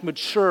can act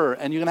mature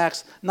and you can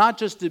act not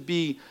just to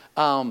be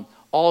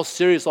all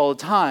serious all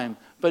the time,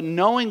 but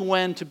knowing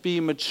when to be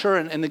mature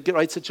in the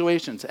right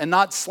situations and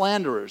not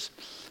slanderers.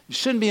 You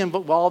shouldn't be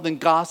involved in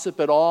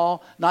gossip at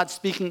all, not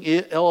speaking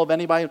ill of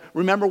anybody.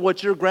 Remember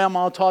what your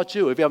grandma taught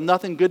you. If you have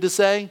nothing good to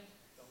say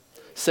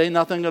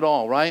nothing at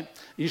all, right?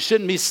 You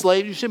shouldn't be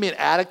slave. You shouldn't be an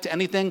addict to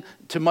anything,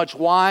 to much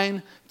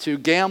wine, to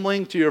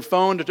gambling, to your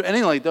phone, to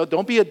anything like that.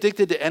 Don't be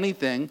addicted to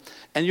anything.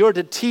 And you're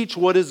to teach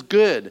what is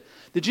good.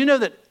 Did you know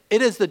that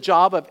it is the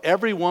job of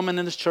every woman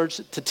in this church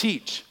to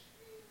teach?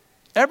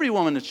 Every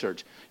woman in the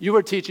church. You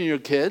are teaching your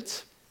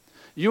kids.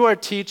 You are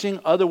teaching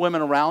other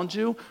women around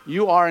you.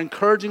 You are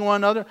encouraging one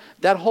another.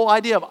 That whole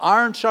idea of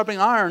iron sharpening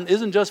iron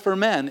isn't just for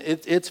men.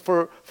 It's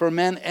for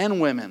men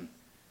and women.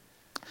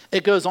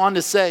 It goes on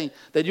to say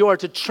that you are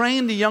to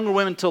train the younger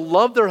women to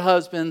love their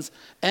husbands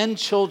and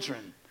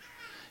children.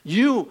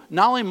 You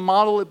not only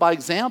model it by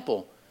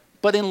example,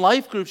 but in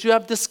life groups you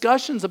have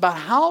discussions about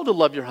how to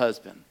love your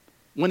husband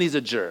when he's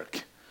a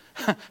jerk.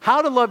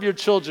 How to love your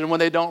children when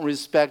they're not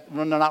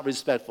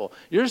respectful.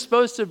 You're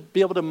supposed to be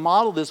able to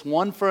model this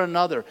one for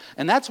another.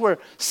 And that's where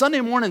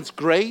Sunday morning's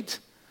great,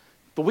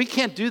 but we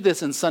can't do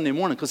this in Sunday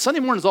morning because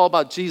Sunday morning is all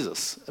about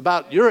Jesus,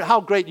 about how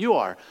great you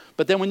are.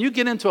 But then when you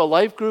get into a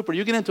life group or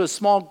you get into a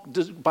small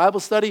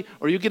Bible study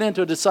or you get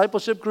into a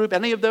discipleship group,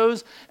 any of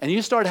those, and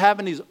you start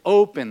having these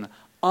open,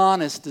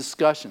 honest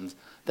discussions,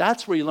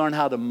 that's where you learn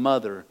how to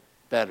mother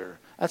better.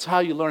 That's how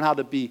you learn how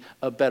to be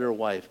a better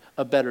wife,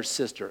 a better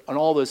sister, and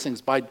all those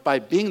things by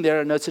being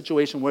there in a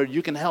situation where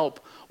you can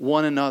help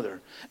one another.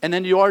 And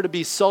then you are to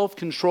be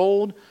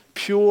self-controlled,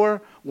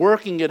 pure,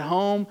 working at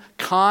home,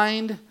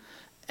 kind.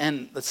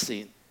 and let's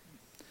see,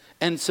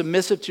 and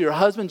submissive to your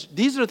husband.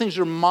 These are the things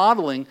you're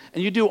modeling,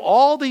 and you do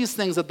all these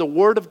things that the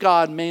word of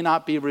God may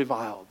not be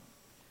reviled.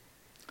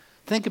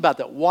 Think about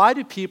that. Why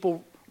do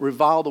people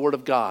revile the word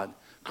of God?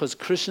 Because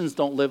Christians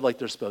don't live like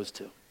they're supposed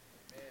to.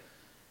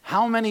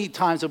 How many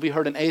times have we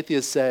heard an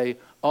atheist say,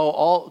 oh,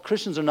 all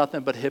Christians are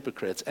nothing but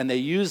hypocrites, and they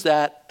use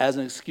that as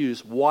an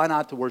excuse why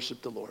not to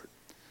worship the Lord?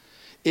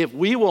 If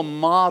we will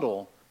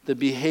model the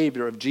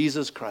behavior of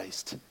Jesus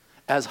Christ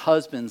as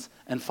husbands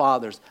and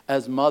fathers,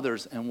 as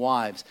mothers and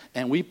wives,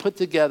 and we put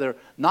together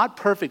not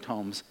perfect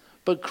homes,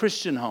 but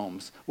Christian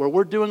homes, where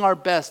we're doing our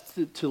best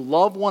to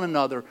love one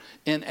another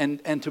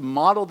and to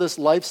model this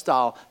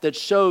lifestyle that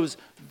shows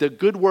the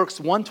good works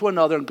one to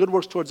another and good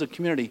works towards the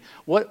community.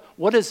 What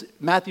does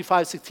Matthew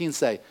 5:16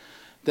 say?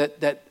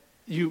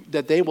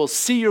 That they will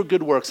see your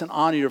good works and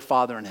honor your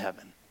Father in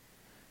heaven.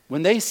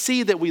 When they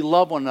see that we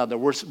love one another,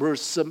 we're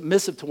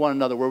submissive to one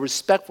another, we're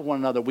respectful of one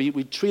another,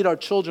 we treat our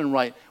children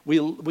right,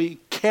 we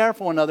care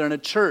for one another in a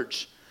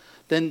church,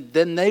 then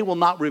they will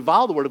not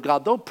revile the word of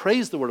God. They'll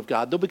praise the word of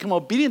God. They'll become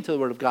obedient to the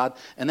word of God.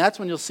 And that's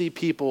when you'll see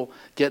people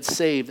get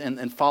saved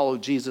and follow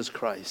Jesus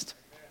Christ.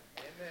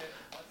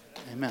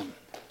 Amen.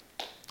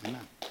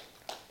 Amen.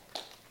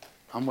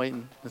 I'm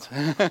waiting.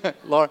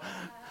 Laura,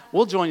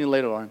 we'll join you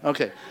later, Lauren.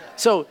 Okay.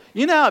 So,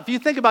 if you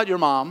think about your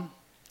mom,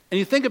 and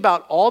you think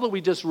about all that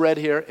we just read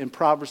here in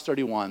Proverbs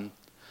 31,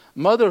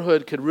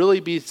 motherhood could really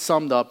be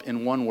summed up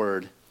in one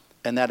word,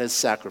 and that is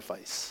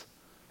sacrifice.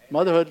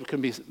 Motherhood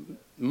can be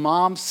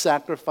moms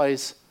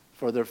sacrifice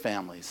for their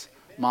families.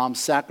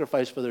 Moms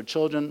sacrifice for their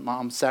children.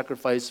 Moms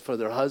sacrifice for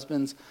their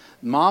husbands.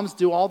 Moms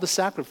do all the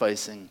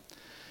sacrificing.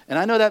 And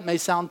I know that may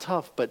sound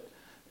tough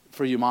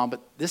for you, Mom,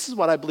 but this is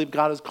what I believe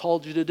God has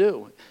called you to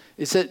do.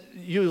 He said,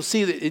 you'll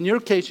see that in your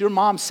case, your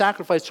mom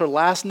sacrificed her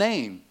last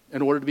name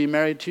in order to be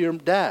married to your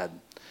dad.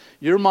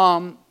 Your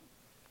mom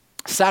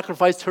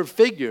sacrificed her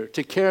figure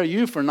to carry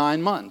you for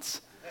 9 months.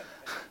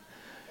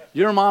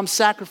 Your mom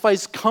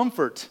sacrificed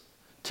comfort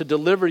to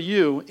deliver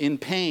you in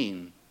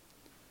pain.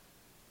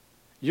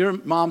 Your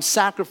mom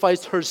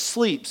sacrificed her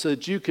sleep so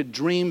that you could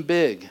dream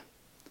big.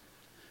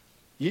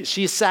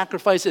 She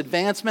sacrificed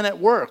advancement at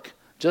work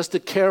just to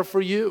care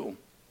for you.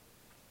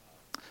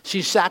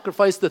 She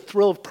sacrificed the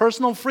thrill of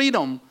personal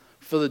freedom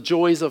for the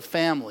joys of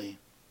family.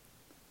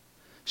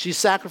 She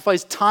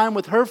sacrificed time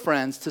with her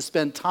friends to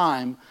spend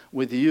time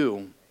with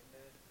you.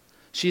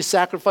 She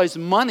sacrificed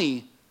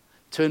money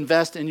to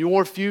invest in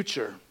your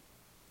future.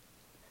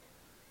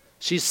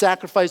 She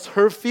sacrificed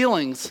her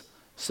feelings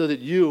so that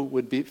you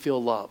would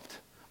feel loved.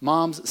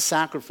 Moms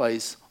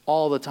sacrifice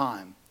all the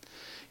time.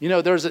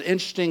 There's an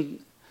interesting,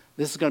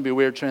 this is going to be a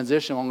weird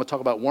transition. I'm going to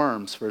talk about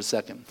worms for a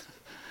second.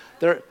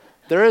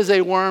 There is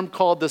a worm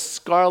called the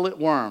scarlet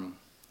worm.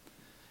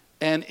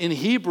 And in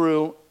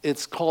Hebrew,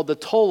 it's called the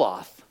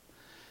toloth.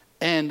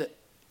 And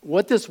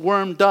what this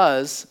worm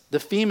does, the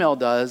female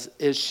does,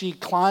 is she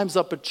climbs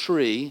up a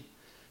tree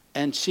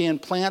and she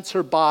implants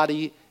her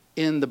body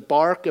in the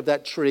bark of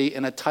that tree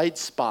in a tight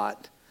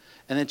spot.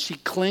 And then she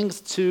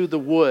clings to the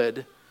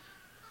wood,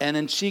 and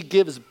then she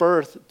gives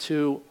birth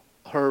to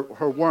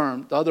her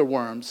worm, the other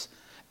worms,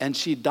 and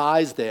she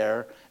dies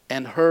there,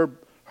 and her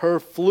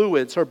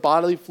fluids, her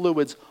bodily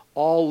fluids,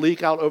 all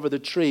leak out over the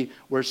tree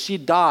where she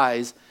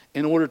dies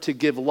in order to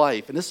give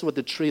life. And this is what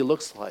the tree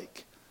looks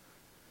like.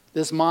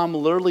 This mom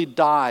literally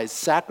dies,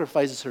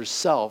 sacrifices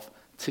herself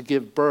to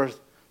give birth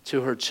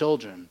to her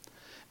children.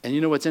 And you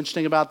know what's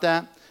interesting about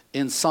that?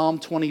 In Psalm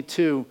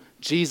 22,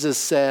 Jesus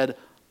said,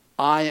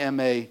 I am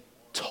a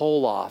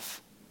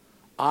toloth.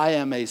 I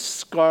am a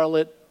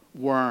scarlet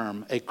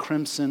worm, a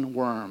crimson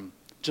worm,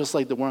 just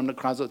like the worm that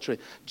climbs up the tree.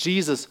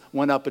 Jesus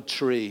went up a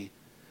tree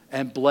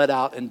and bled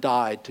out and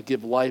died to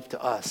give life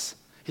to us.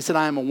 He said,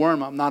 I am a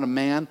worm, I'm not a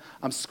man.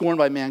 I'm scorned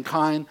by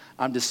mankind.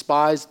 I'm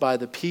despised by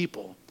the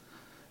people.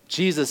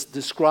 Jesus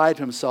described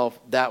himself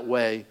that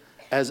way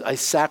as a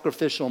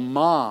sacrificial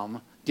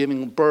mom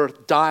giving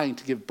birth, dying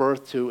to give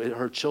birth to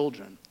her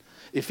children.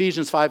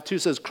 Ephesians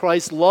 5:2 says,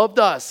 Christ loved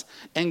us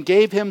and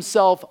gave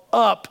himself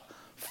up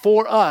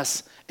for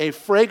us, a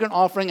fragrant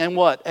offering and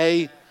what?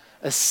 A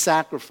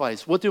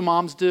sacrifice. What do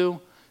moms do?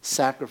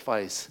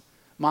 Sacrifice.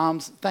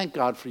 Moms, thank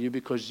God for you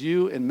because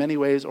you in many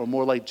ways are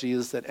more like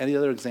Jesus than any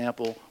other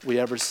example we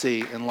ever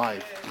see in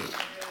life.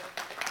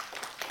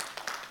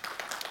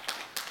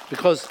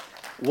 Because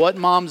what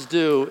moms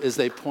do is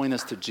they point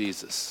us to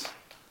Jesus.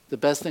 The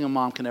best thing a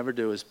mom can ever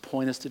do is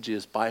point us to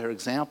Jesus by her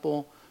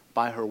example,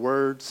 by her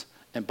words,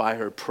 and by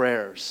her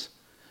prayers.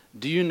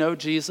 Do you know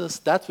Jesus?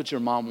 That's what your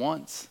mom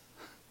wants.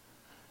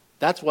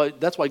 That's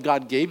why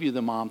God gave you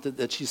the mom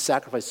that she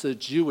sacrificed so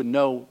that you would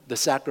know the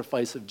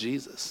sacrifice of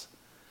Jesus.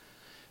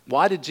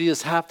 Why did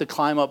Jesus have to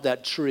climb up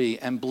that tree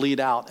and bleed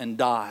out and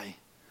die?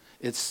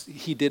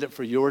 He did it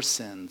for your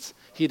sins.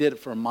 He did it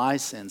for my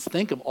sins.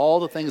 Think of all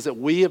the things that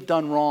we have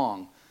done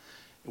wrong.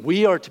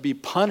 We are to be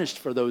punished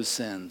for those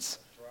sins.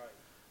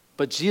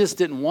 But Jesus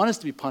didn't want us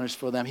to be punished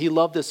for them. He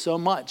loved us so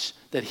much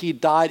that he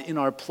died in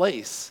our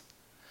place.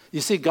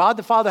 You see, God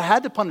the Father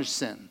had to punish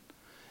sin.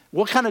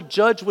 What kind of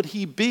judge would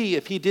he be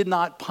if he did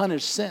not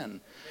punish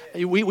sin?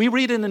 We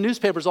read in the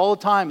newspapers all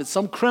the time, it's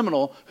some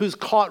criminal who's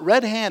caught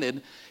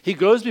red-handed. He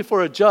goes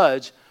before a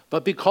judge,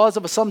 but because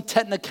of some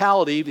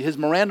technicality, his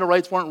Miranda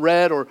rights weren't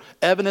read or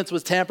evidence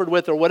was tampered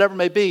with or whatever it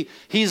may be,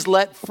 he's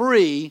let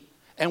free,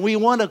 and we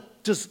want to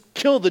just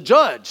kill the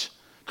judge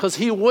because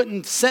he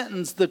wouldn't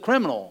sentence the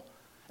criminal,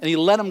 and he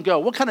let him go.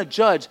 What kind of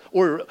judge,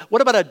 or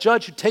what about a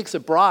judge who takes a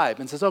bribe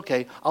and says,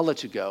 okay, I'll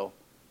let you go?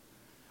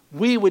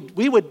 We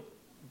would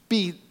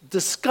be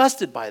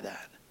disgusted by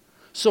that.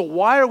 So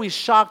why are we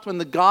shocked when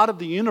the God of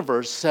the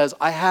universe says,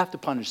 I have to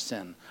punish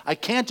sin? I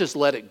can't just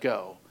let it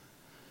go.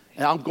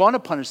 And I'm going to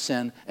punish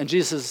sin. And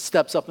Jesus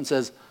steps up and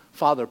says,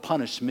 Father,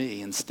 punish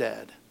me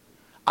instead.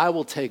 I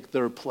will take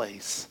their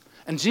place.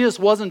 And Jesus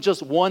wasn't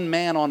just one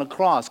man on a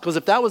cross, because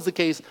if that was the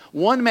case,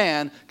 one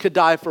man could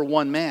die for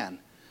one man.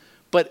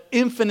 But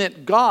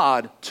infinite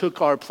God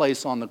took our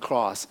place on the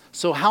cross.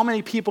 So how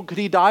many people could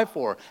he die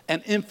for?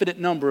 An infinite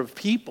number of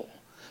people.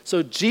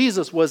 So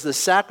Jesus was the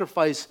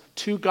sacrifice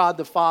to God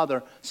the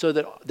Father so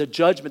that the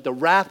judgment, the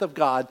wrath of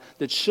God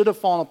that should have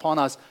fallen upon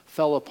us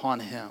fell upon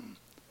him.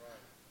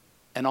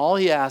 And all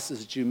he asks is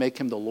that you make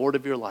him the Lord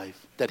of your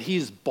life, that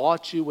he's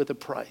bought you with a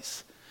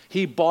price.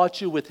 He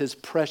bought you with his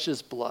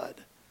precious blood.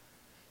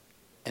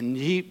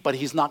 But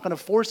he's not going to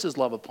force his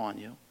love upon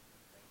you.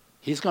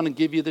 He's going to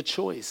give you the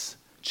choice.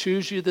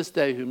 Choose you this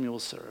day whom you will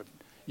serve.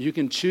 You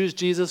can choose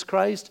Jesus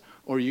Christ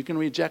or you can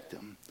reject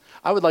him.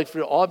 I would like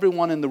for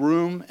everyone in the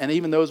room and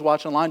even those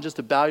watching online just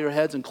to bow your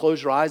heads and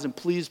close your eyes and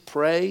please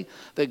pray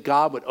that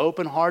God would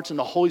open hearts and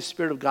the Holy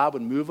Spirit of God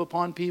would move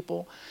upon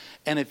people.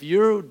 And if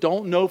you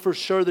don't know for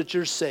sure that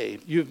you're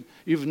saved,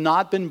 you've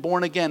not been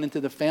born again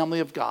into the family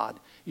of God,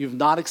 you've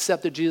not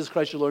accepted Jesus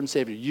Christ your Lord and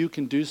Savior, you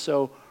can do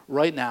so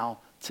right now,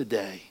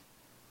 today.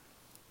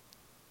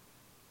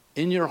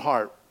 In your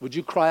heart, would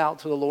you cry out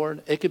to the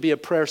Lord? It could be a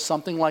prayer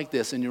something like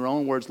this in your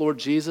own words. Lord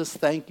Jesus,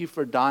 thank you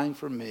for dying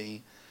for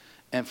me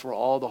and for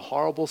all the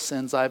horrible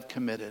sins I've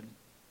committed.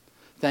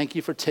 Thank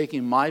you for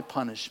taking my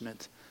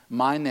punishment,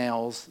 my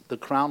nails, the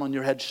crown on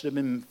your head should have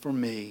been for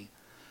me.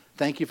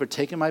 Thank you for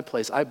taking my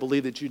place. I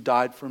believe that you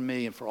died for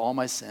me and for all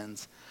my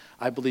sins.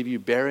 I believe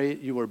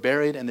you were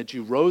buried and that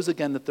you rose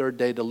again the third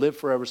day to live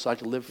forever so I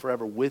can live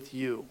forever with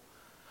you.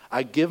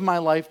 I give my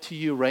life to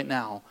you right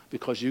now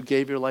because you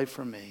gave your life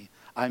for me.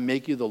 I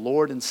make you the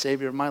Lord and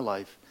Savior of my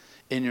life.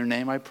 In your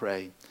name I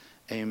pray.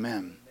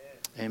 Amen.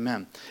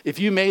 Amen. If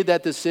you made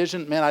that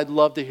decision, man, I'd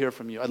love to hear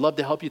from you. I'd love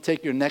to help you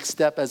take your next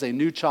step as a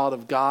new child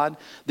of God.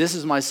 This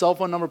is my cell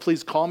phone number.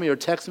 Please call me or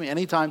text me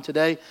anytime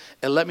today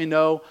and let me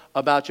know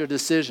about your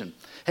decision.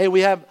 Hey,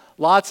 we have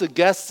lots of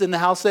guests in the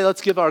house today.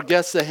 Let's give our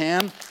guests a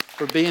hand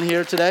for being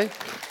here today.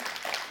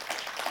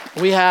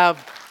 We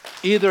have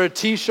either a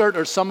t-shirt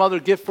or some other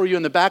gift for you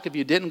in the back if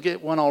you didn't get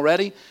one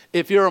already.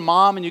 If you're a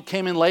mom and you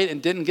came in late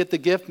and didn't get the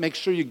gift, make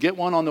sure you get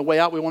one on the way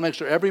out. We want to make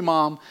sure every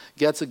mom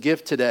gets a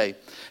gift today.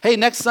 Hey,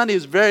 next Sunday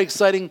is very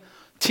exciting.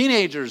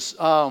 Teenagers,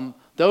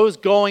 those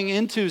going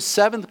into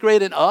 7th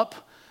grade and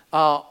up,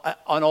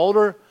 and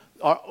older,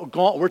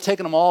 we're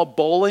taking them all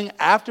bowling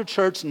after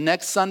church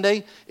next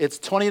Sunday. It's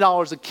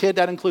 $20 a kid.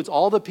 That includes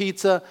all the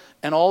pizza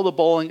and all the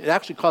bowling. It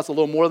actually costs a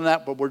little more than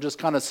that, but we're just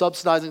kind of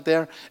subsidizing it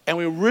there. And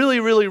we really,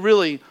 really,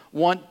 really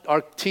want our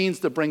teens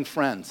to bring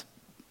friends.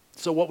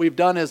 So what we've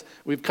done is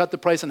we've cut the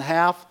price in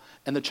half,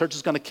 and the church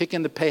is going to kick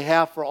in to pay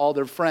half for all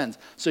their friends.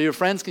 So your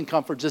friends can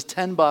come for just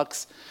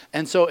 $10.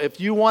 And so if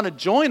you want to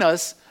join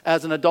us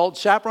as an adult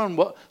chaperone,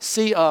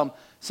 see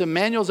so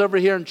Manuel's over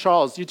here and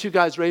Charles. You two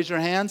guys raise your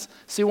hands.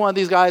 See one of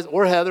these guys,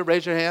 or Heather,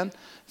 raise your hand.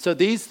 So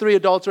these 3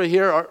 adults right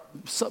here are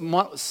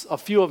a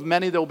few of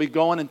many that will be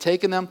going and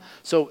taking them.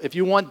 So if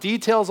you want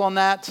details on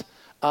that,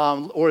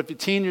 or if you're a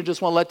teen, you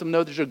just want to let them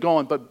know that you're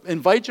going. But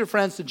invite your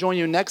friends to join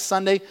you next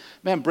Sunday.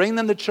 Man, bring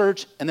them to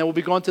church, and then we'll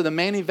be going to the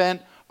main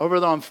event over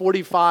there on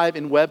 45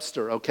 in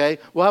Webster, okay?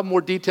 We'll have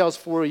more details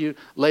for you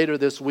later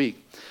this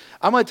week.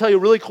 I'm going to tell you a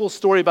really cool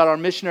story about our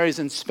missionaries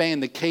in Spain,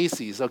 the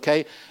Caseys,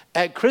 okay?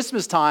 At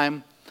Christmas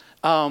time,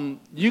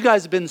 you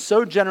guys have been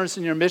so generous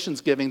in your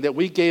missions giving that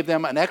we gave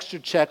them an extra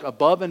check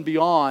above and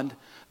beyond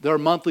their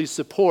monthly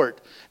support.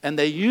 And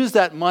they used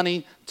that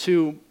money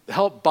to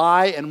help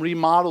buy and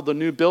remodel the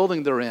new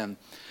building they're in.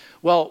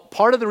 Well,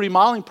 part of the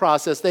remodeling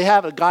process, they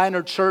have a guy in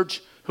their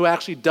church who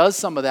actually does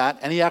some of that,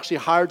 and he actually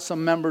hired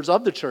some members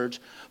of the church,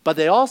 but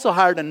they also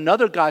hired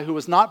another guy who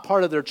was not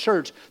part of their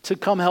church to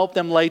come help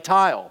them lay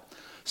tile.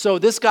 So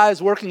this guy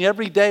is working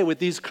every day with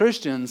these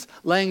Christians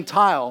laying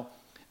tile.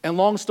 And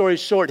long story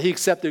short, he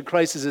accepted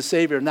Christ as his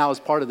Savior and now is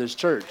part of this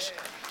church.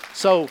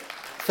 So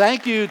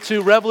thank you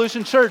to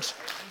Revolution Church.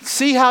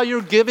 See how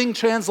your giving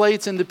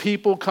translates into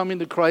people coming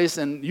to Christ.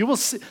 And you will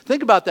see,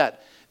 think about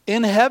that.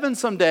 In heaven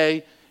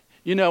someday,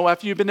 you know,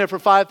 after you've been there for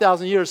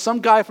 5,000 years, some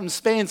guy from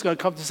Spain is going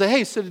to come to say,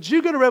 hey, so did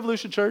you go to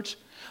Revolution Church?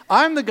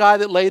 I'm the guy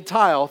that laid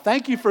tile.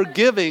 Thank you for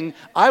giving.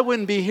 I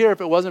wouldn't be here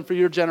if it wasn't for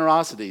your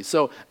generosity.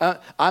 So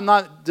I'm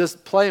not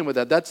just playing with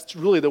that. That's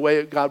really the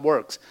way God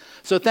works.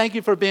 So thank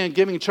you for being a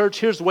giving church.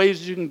 Here's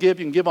ways you can give.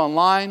 You can give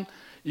online.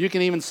 You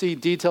can even see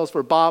details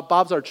for Bob.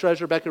 Bob's our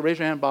treasurer. Becca, raise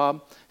your hand,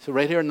 Bob. So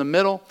right here in the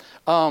middle.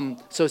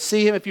 So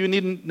see him if you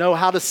need to know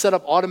how to set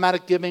up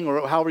automatic giving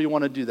or however you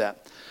want to do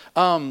that.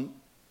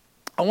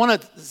 I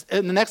want to,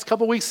 in the next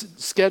couple weeks,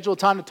 schedule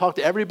time to talk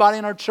to everybody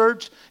in our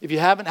church. If you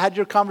haven't had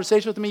your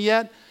conversation with me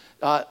yet,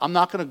 I'm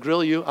not going to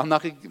grill you.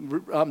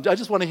 I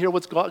just want to hear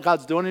what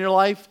God's doing in your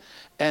life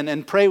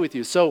and pray with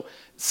you. So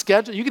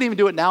schedule. You can even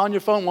do it now on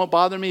your phone. It won't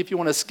bother me. If you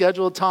want to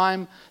schedule a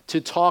time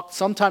to talk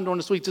sometime during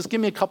this week, just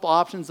give me a couple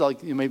options,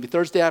 like maybe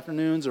Thursday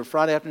afternoons or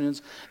Friday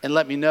afternoons, and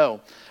let me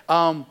know.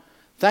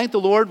 Thank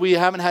the Lord, we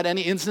haven't had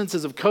any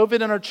incidences of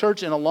COVID in our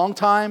church in a long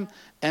time,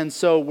 and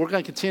so we're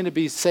going to continue to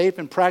be safe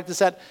and practice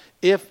that.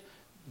 If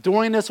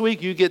during this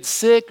week you get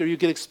sick or you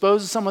get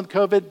exposed to someone with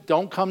COVID,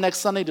 don't come next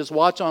Sunday, just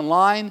watch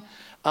online.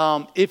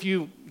 If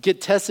you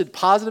get tested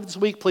positive this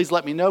week, please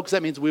let me know, because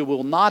that means we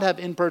will not have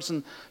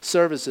in-person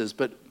services,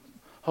 but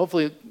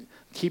hopefully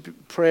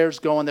keep prayers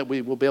going that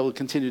we will be able to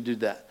continue to do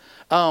that.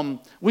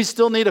 We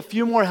still need a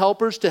few more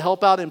helpers to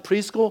help out in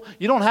preschool.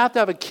 You don't have to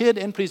have a kid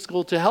in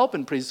preschool to help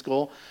in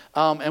preschool.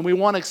 And we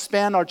want to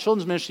expand our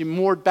children's ministry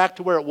more back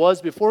to where it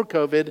was before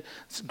COVID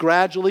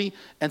gradually.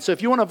 And so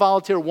if you want to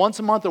volunteer once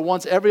a month or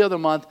once every other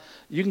month,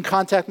 you can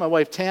contact my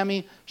wife,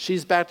 Tammy.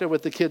 She's back there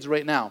with the kids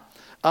right now.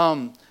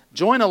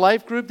 Join a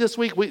life group this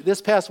week.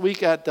 This past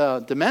week at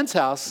the men's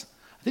house,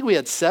 I think we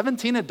had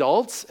 17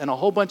 adults and a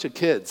whole bunch of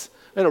kids.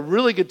 We had a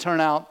really good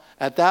turnout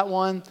at that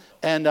one.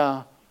 And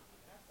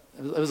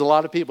it was a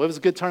lot of people. It was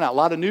a good turnout. A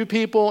lot of new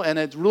people, and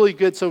it's really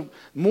good. So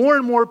more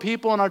and more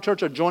people in our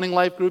church are joining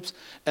life groups.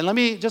 And let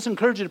me just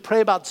encourage you to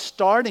pray about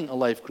starting a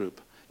life group.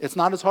 It's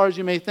not as hard as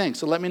you may think,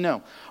 so let me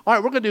know. All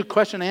right, we're going to do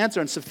question and answer,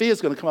 and Sophia's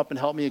going to come up and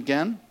help me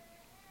again.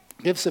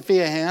 Give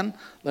Sophia a hand.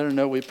 Let her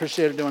know we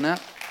appreciate her doing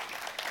that.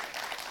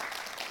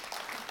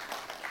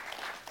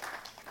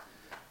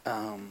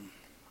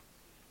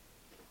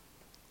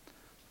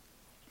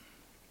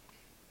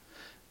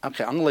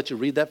 Okay, I'm going to let you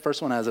read that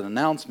first one as an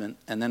announcement,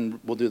 and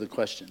then we'll do the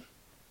question.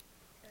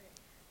 Okay.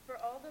 For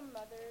all the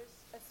mothers,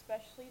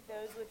 especially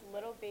those with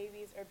little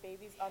babies or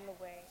babies on the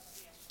way.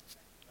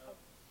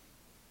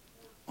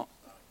 Oh,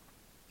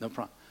 no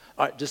problem.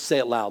 All right, just say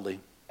it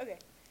loudly. Okay.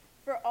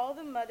 For all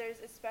the mothers,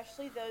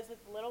 especially those with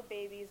little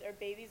babies or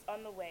babies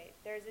on the way,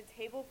 there is a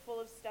table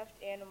full of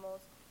stuffed animals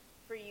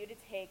for you to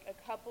take, a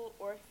couple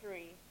or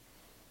 3.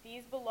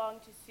 These belong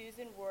to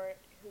Susan Wart,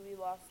 who we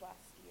lost last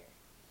year.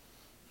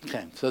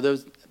 Okay, so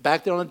those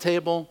back there on the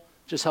table,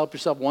 just help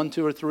yourself 1,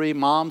 2, or 3.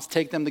 Moms,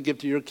 take them to give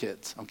to your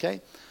kids, okay?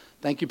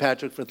 Thank you,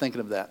 Patrick, for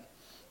thinking of that.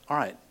 All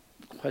right,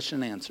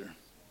 question and answer.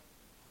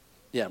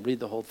 Yeah, read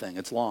the whole thing.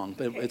 It's long,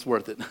 but it's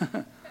worth it.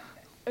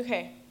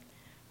 Okay.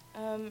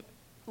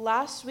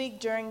 Last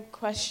week during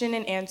question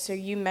and answer,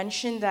 you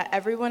mentioned that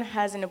everyone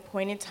has an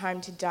appointed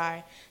time to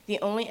die. The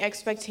only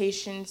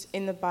expectations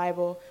in the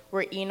Bible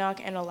were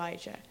Enoch and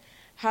Elijah.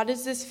 How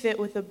does this fit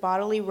with the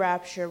bodily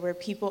rapture where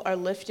people are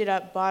lifted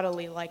up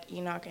bodily like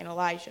Enoch and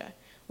Elijah?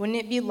 Wouldn't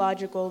it be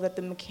logical that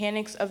the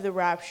mechanics of the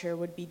rapture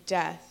would be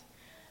death,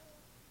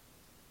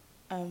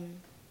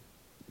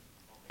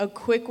 a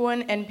quick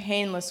one and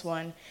painless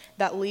one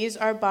that leaves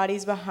our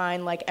bodies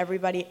behind like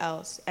everybody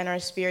else and our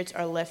spirits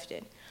are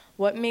lifted?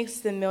 What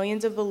makes the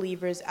millions of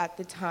believers at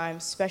the time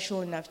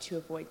special enough to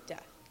avoid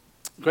death?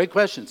 Great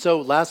question.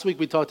 So last week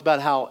we talked about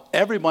how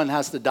everyone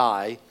has to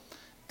die,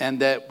 and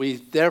that we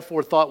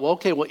therefore thought, well,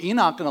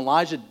 Enoch and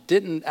Elijah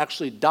didn't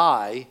actually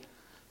die,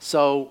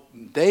 so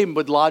they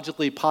would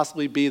logically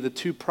possibly be the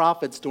 2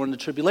 prophets during the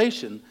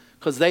tribulation,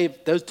 because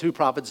those 2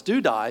 prophets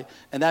do die,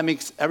 and that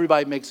makes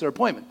everybody makes their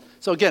appointment.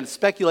 So again,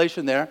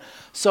 speculation there.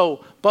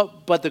 So,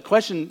 but the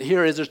question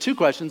here is, there's 2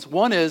 questions.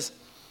 One is,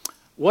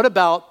 what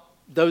about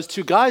those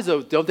 2 guys,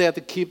 though? Don't they have to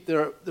keep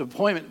their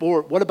appointment?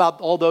 Or what about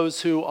all those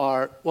who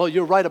are, well,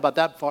 you're right about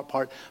that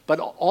part, but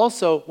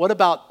also, what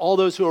about all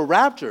those who are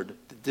raptured?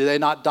 Do they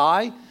not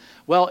die?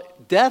 Well,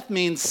 death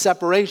means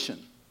separation.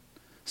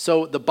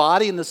 So the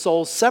body and the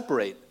soul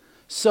separate.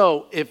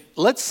 So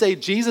let's say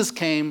Jesus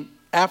came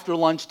after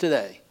lunch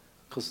today,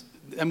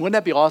 and wouldn't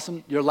that be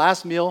awesome? Your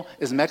last meal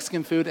is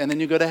Mexican food, and then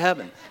you go to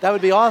heaven. That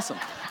would be awesome,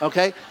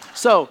 okay?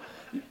 So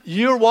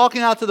you're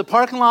walking out to the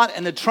parking lot,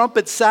 and the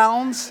trumpet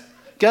sounds.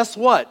 Guess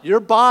what? Your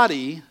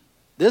body,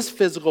 this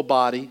physical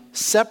body,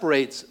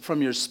 separates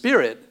from your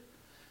spirit,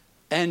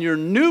 and your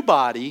new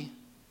body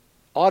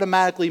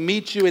automatically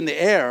meets you in the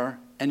air,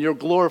 and you're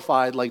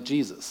glorified like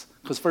Jesus.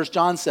 Because 1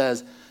 John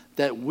says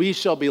that we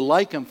shall be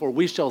like him, for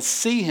we shall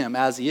see him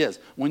as he is.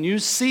 When you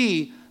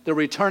see the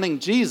returning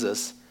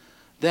Jesus,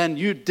 then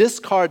you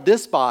discard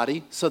this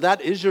body, so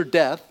that is your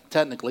death,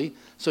 technically.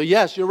 So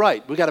yes, you're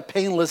right. We got a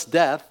painless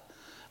death.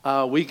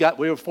 We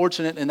were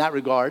fortunate in that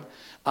regard.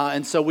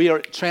 And so we are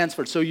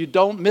transferred. So you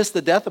don't miss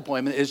the death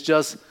appointment. It's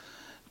just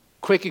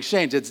quick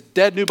exchange. It's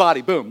dead, new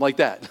body, boom, like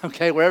that.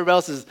 Okay, where everybody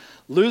else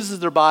loses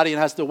their body and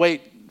has to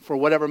wait for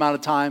whatever amount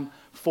of time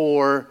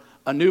for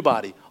a new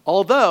body.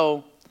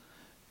 Although,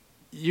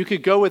 you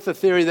could go with the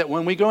theory that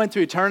when we go into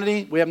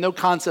eternity, we have no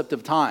concept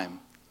of time.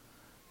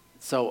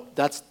 So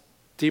that's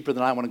deeper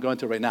than I want to go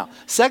into right now.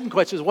 Second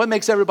question is, what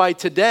makes everybody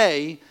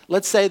today,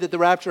 let's say that the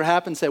rapture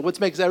happens, say, what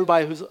makes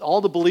everybody,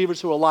 all the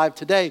believers who are alive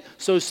today,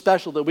 so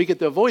special that we get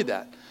to avoid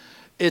that?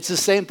 It's the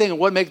same thing. And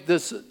what makes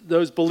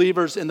those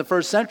believers in the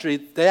first century,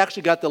 they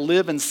actually got to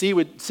live and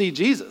see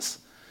Jesus.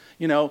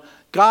 You know,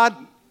 God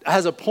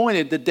has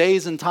appointed the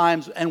days and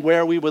times and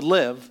where we would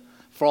live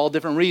for all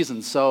different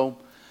reasons. So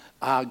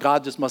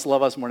God just must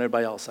love us more than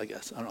everybody else, I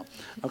guess. I don't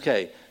know.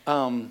 Okay.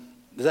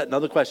 Is that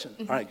another question?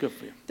 All right, good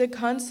for you. The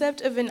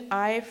concept of an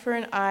eye for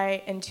an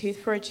eye and tooth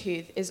for a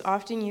tooth is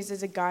often used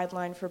as a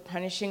guideline for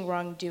punishing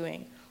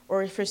wrongdoing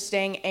or for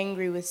staying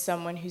angry with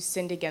someone who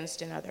sinned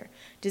against another.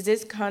 Does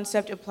this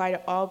concept apply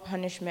to all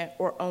punishment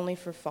or only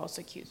for false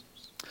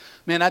accusers?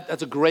 Man,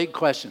 that's a great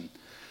question.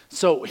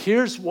 So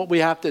here's what we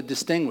have to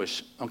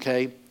distinguish,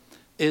 okay,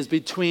 is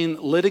between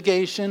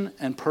litigation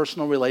and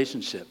personal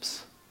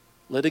relationships.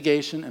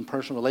 Litigation and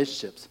personal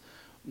relationships.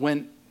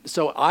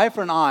 So eye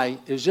for an eye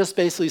is just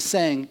basically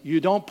saying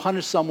you don't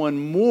punish someone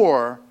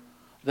more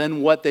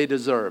than what they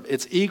deserve.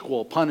 It's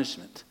equal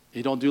punishment.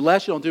 You don't do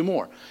less, you don't do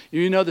more.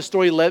 You know the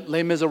story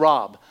Les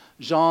Miserables.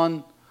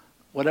 Jean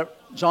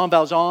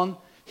Valjean,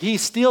 he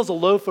steals a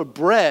loaf of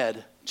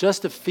bread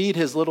just to feed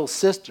his little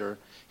sister.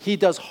 He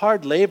does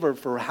hard labor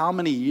for how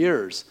many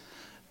years?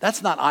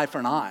 That's not eye for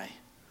an eye.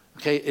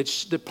 Okay,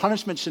 the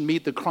punishment should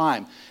meet the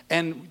crime.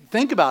 And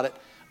think about it.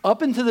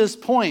 Up until this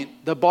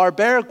point, the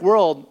barbaric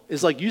world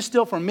is like, you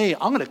steal from me,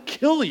 I'm going to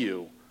kill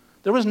you.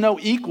 There was no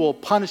equal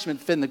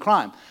punishment fitting the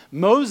crime.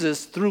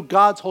 Moses, through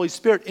God's Holy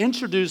Spirit,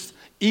 introduced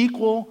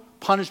equal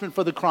punishment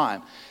for the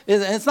crime.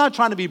 And it's not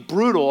trying to be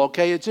brutal,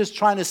 okay? It's just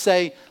trying to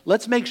say,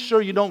 let's make sure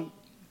you don't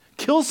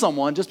kill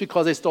someone just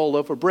because they stole a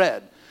loaf of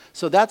bread.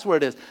 So that's where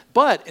it is.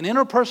 But in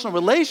interpersonal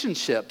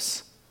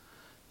relationships,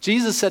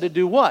 Jesus said to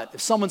do what?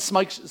 If someone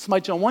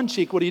smites you on one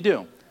cheek, what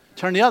do?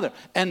 Turn the other.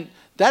 And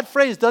that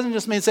phrase doesn't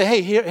just mean say,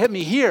 hey, here, hit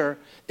me here.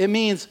 It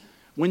means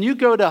when you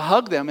go to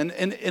hug them, and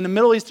in the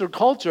Middle Eastern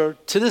culture,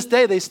 to this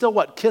day, they still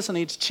kiss on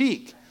each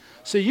cheek.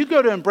 So you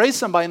go to embrace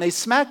somebody and they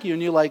smack you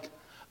and you're like,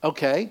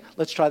 okay,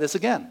 let's try this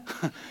again.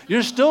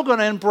 You're still going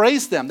to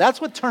embrace them. That's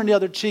what turn the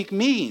other cheek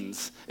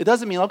means. It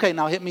doesn't mean, okay,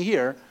 now hit me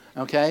here,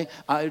 okay?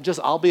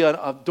 I'll be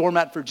a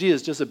doormat for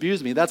Jesus, just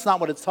abuse me. That's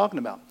not what it's talking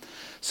about.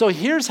 So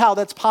here's how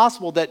that's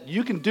possible, that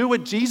you can do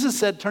what Jesus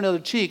said, turn the other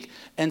cheek,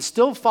 and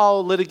still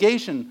follow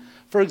litigation.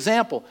 For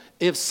example,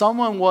 if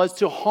someone was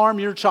to harm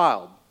your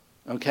child,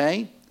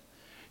 okay,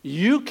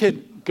 you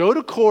could go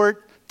to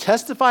court,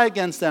 testify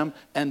against them,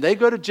 and they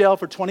go to jail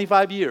for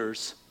 25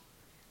 years,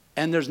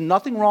 and there's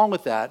nothing wrong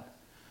with that.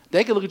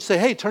 They could look at you and say,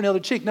 hey, turn the other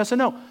cheek.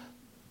 No.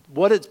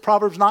 What does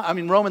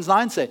Romans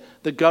 9 say?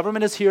 The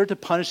government is here to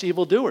punish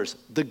evildoers.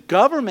 The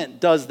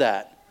government does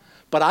that.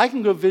 But I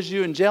can go visit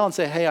you in jail and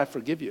say, hey, I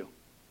forgive you.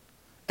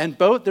 And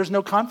there's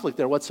no conflict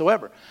there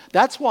whatsoever.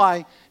 That's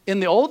why in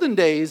the olden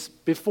days,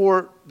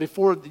 before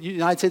the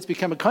United States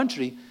became a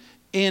country,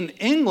 in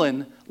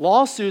England,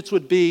 lawsuits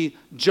would be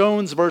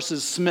Jones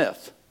versus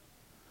Smith.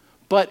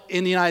 But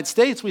in the United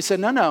States, we said,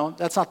 no,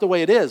 that's not the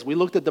way it is. We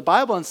looked at the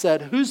Bible and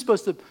said, who's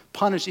supposed to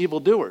punish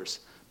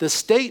evildoers? The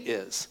state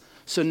is.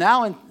 So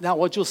now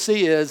what you'll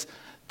see is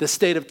the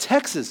state of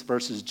Texas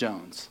versus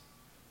Jones.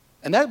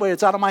 And that way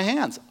it's out of my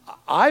hands.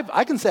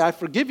 I can say, I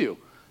forgive you.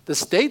 The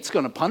state's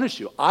going to punish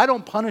you. I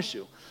don't punish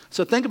you.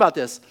 So think about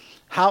this.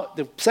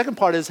 The second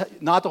part is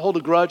not to hold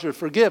a grudge or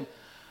forgive.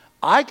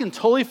 I can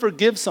totally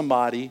forgive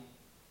somebody,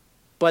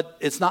 but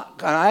it's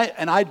not,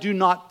 and I do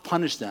not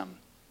punish them.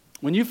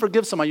 When you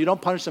forgive somebody, you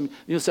don't punish them.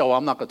 You say,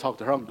 I'm not going to talk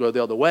to her. I'm going to go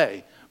the other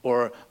way.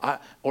 Or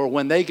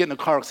when they get in a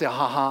car,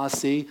 I'll say,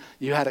 see,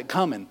 you had it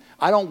coming.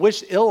 I don't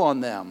wish ill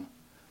on them.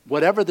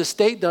 Whatever the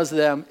state does to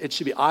them, it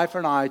should be eye for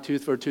an eye,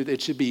 tooth for a tooth.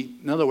 It should be,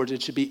 in other words,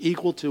 it should be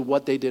equal to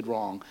what they did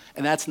wrong.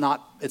 And it's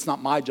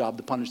not my job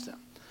to punish them.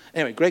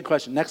 Anyway, great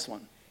question. Next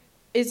one.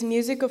 Is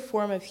music a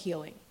form of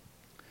healing?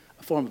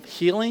 A form of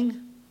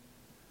healing?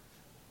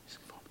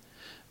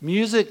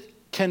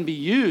 Music can be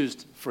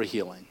used for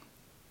healing.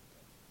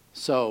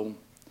 So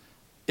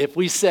if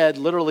we said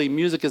literally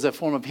music is a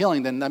form of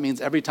healing, then that means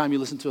every time you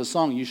listen to a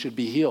song, you should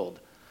be healed.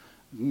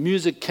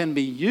 Music can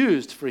be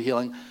used for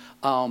healing.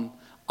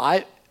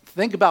 I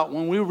think about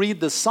when we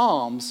read the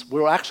Psalms,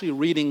 we're actually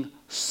reading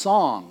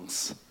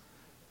songs.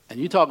 And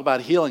you talk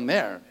about healing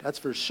there, that's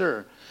for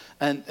sure.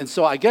 And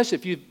so I guess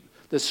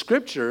the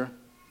scripture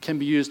can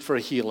be used for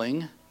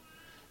healing.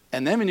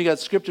 And then when you got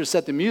scripture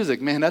set to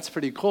music, man, that's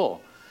pretty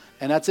cool.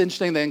 And that's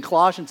interesting that in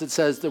Colossians it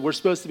says that we're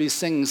supposed to be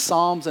singing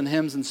psalms and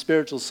hymns and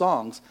spiritual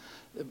songs.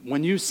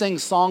 When you sing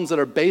songs that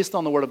are based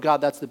on the Word of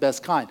God, that's the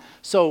best kind.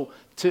 So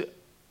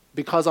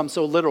because I'm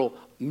so literal,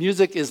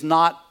 music is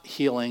not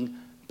healing,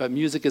 but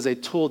music is a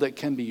tool that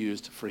can be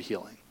used for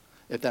healing,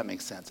 if that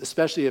makes sense,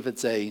 especially if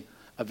it's a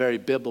very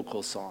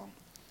biblical song.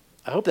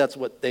 I hope that's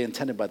what they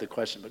intended by the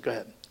question, but go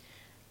ahead.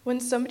 When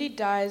somebody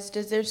dies,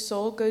 does their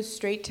soul go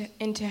straight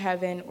into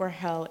heaven or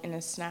hell in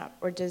a snap,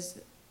 or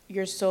does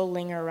your soul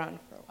linger around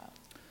for a while?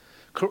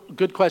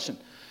 Good question.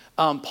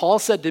 Paul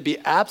said to be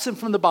absent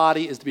from the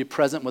body is to be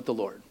present with the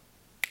Lord,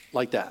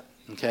 like that,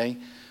 okay?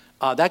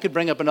 That could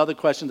bring up another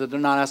question that they're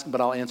not asking,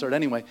 but I'll answer it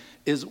anyway,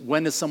 is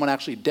when is someone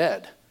actually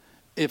dead?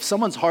 If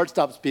someone's heart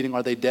stops beating,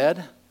 are they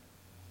dead?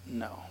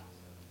 No.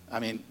 I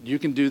mean, you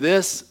can do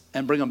this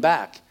and bring them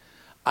back.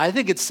 I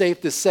think it's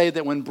safe to say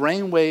that when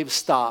brain waves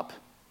stop,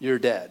 you're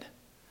dead.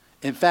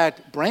 In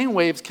fact, brain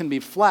waves can be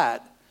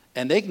flat,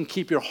 and they can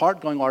keep your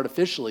heart going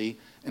artificially,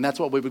 and that's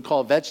what we would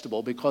call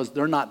vegetable because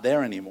they're not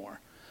there anymore.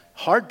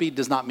 Heartbeat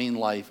does not mean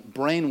life.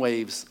 Brain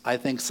waves, I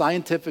think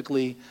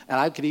scientifically, and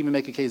I could even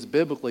make a case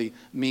biblically,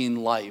 mean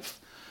life.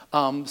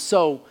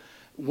 So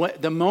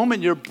the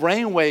moment your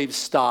brain waves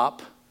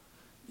stop,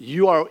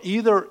 you are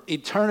either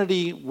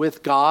eternity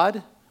with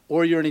God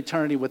or you're in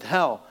eternity with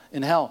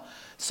in hell.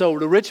 So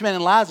the rich man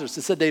and Lazarus,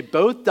 it said they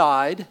both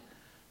died,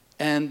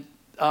 and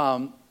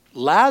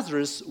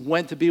Lazarus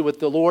went to be with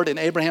the Lord in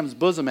Abraham's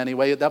bosom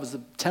anyway. That was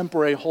a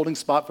temporary holding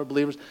spot for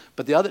believers.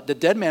 But the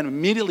dead man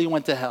immediately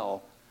went to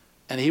hell.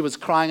 And he was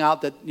crying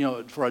out that,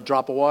 for a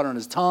drop of water in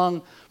his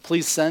tongue,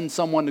 please send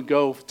someone to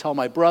go tell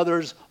my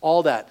brothers,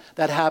 all that.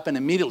 That happened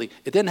immediately.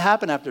 It didn't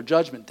happen after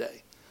Judgment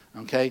Day.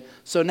 Okay?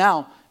 So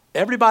now,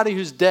 everybody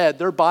who's dead,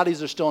 their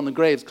bodies are still in the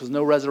graves because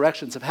no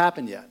resurrections have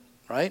happened yet,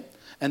 right?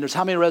 And there's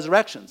how many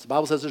resurrections? The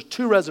Bible says there's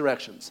 2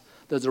 resurrections.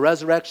 There's the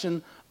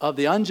resurrection of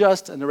the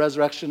unjust and the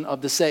resurrection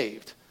of the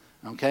saved.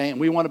 Okay? And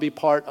we want to be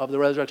part of the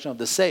resurrection of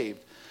the saved.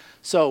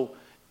 So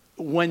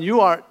when you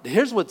are,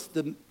 here's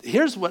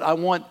what I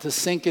want to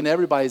sink in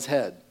everybody's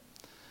head.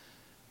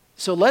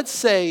 So let's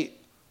say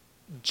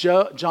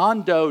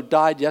John Doe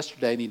died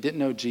yesterday and he didn't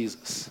know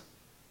Jesus.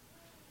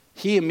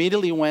 He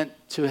immediately went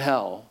to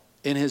hell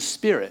in his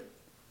spirit.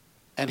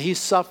 And he's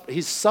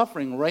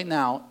suffering right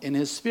now in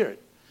his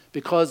spirit.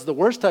 Because the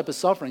worst type of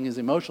suffering is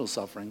emotional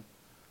suffering.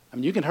 I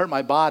mean, you can hurt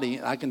my body,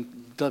 and I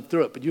can live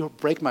through it, but you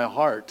break my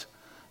heart,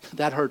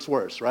 that hurts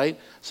worse, right?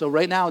 So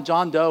right now,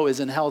 John Doe is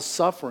in hell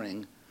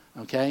suffering,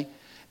 okay?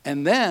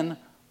 And then,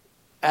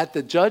 at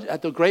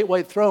the great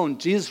white throne,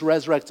 Jesus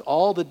resurrects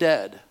all the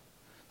dead.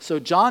 So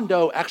John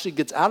Doe actually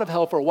gets out of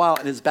hell for a while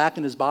and is back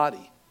in his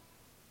body.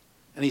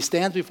 And he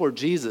stands before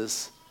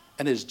Jesus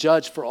and is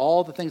judged for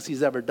all the things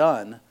he's ever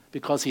done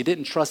because he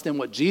didn't trust in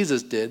what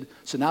Jesus did.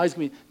 So now he's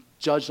going to be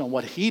judged on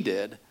what he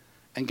did.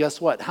 And guess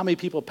what? How many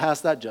people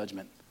passed that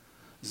judgment?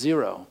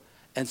 0.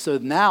 And so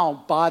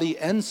now body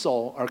and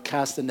soul are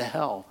cast into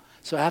hell.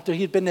 So after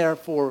he'd been there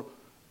for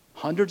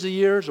hundreds of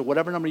years or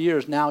whatever number of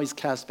years, now he's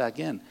cast back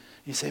in.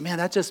 You say, man,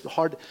 that's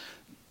hard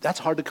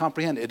to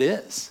comprehend. It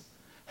is.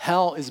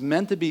 Hell is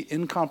meant to be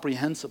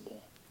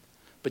incomprehensible.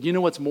 But you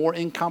know what's more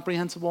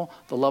incomprehensible?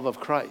 The love of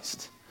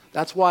Christ.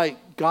 That's why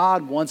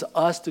God wants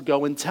us to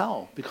go and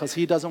tell, because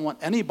he doesn't want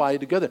anybody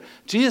to go there.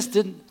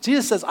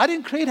 Jesus says, I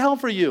didn't create hell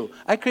for you.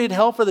 I created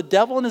hell for the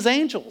devil and his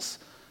angels.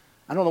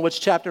 I don't know which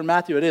chapter in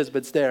Matthew it is, but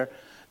it's there.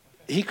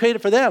 He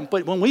created for them.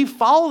 But when we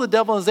follow the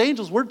devil and his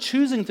angels, we're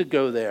choosing to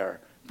go there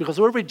because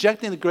we're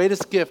rejecting the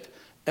greatest gift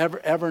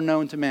ever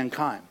known to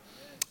mankind.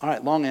 All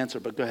right, long answer,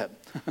 but go ahead.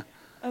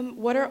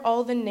 What are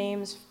all the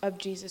names of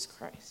Jesus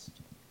Christ?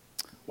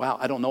 Wow,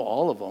 I don't know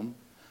all of them.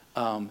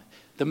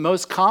 The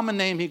most common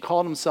name he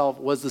called himself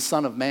was the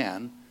Son of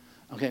Man.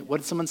 Okay, what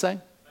did someone say?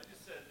 I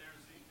just said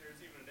there's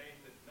even a name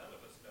that none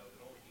of us know,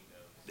 that only he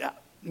knows.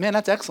 Yeah, man,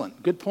 that's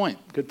excellent. Good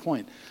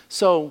point.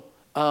 So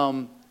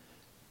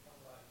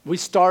we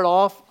start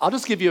off, I'll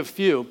just give you a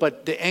few,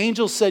 but the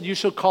angel said you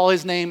shall call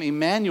his name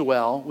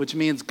Emmanuel, which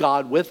means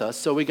God with us.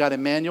 So we got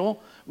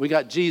Emmanuel, we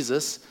got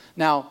Jesus.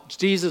 Now,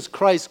 Jesus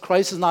Christ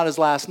is not his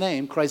last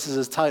name. Christ is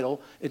his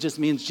title. It just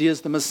means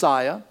Jesus the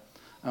Messiah.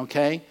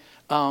 Okay?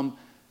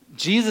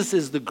 Jesus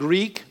is the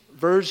Greek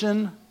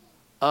version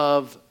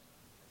of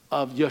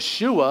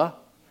Yeshua,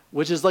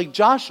 which is like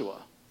Joshua.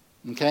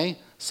 Okay?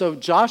 So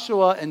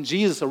Joshua and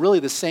Jesus are really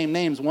the same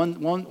names.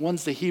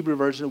 One's the Hebrew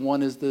version,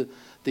 one is the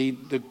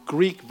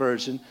Greek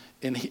version.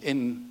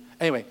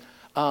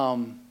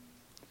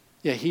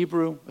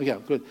 Hebrew. Yeah,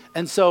 good.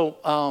 And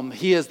so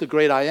he is the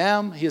great I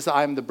am. He is the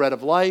I am the bread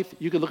of life.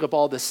 You can look up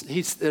all this.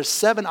 There's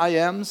 7 I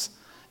ams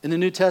in the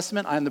New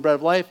Testament. I am the bread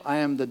of life. I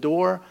am the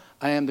door.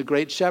 I am the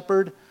great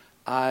shepherd.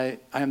 I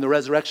am the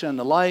resurrection and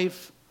the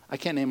life. I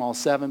can't name all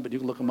 7, but you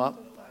can look them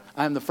up.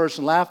 I am the first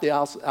and last, the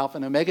Alpha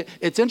and Omega.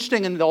 It's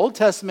interesting, in the Old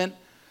Testament,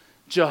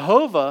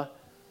 Jehovah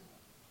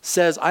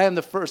says, I am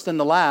the first and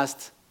the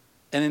last.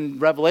 And in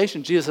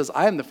Revelation, Jesus says,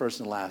 I am the first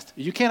and last.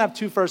 You can't have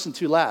 2 firsts and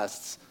 2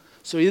 lasts.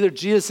 So either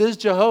Jesus is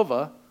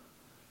Jehovah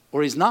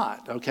or he's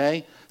not,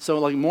 okay? So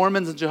like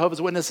Mormons and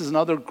Jehovah's Witnesses and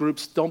other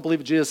groups don't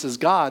believe Jesus is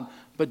God,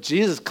 but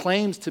Jesus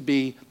claims to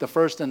be the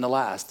first and the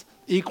last,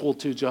 equal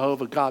to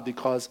Jehovah God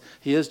because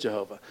he is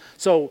Jehovah.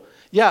 So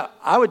yeah,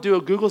 I would do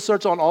a Google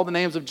search on all the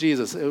names of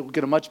Jesus. It would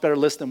get a much better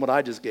list than what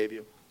I just gave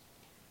you.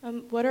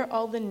 What are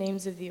all the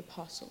names of the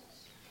apostles?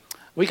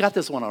 We got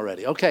this one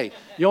already. Okay,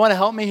 you want to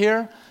help me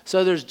here?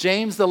 So there's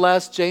James the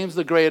Less, James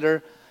the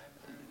Greater,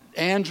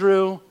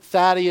 Andrew,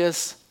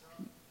 Thaddeus,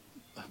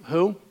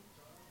 who?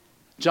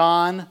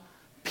 John,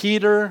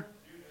 Peter,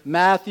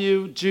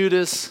 Matthew,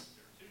 Judas.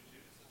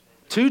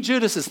 2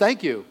 Judases,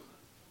 thank you.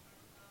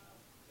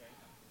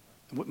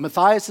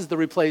 Matthias is the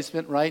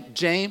replacement, right?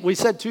 James, we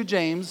said 2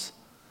 James.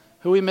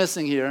 Who are we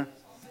missing here?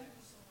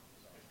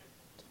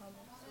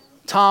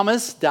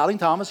 Thomas, doubting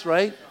Thomas,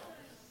 right?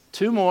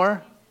 2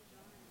 more.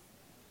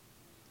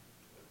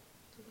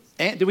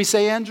 Did we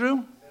say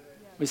Andrew?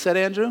 We said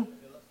Andrew?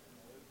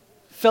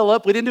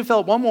 Philip. We didn't do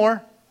Philip. 1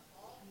 more.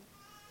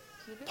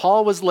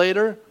 Paul was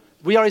later.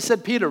 We already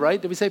said Peter,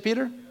 right? Did we say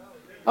Peter?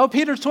 Oh,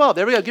 Peter's 12.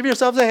 There we go. Give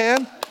yourselves a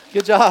hand.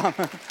 Good job.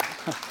 All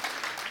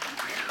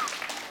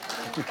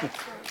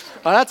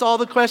right, that's all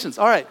the questions.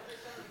 All right.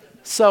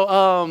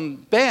 So,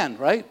 band,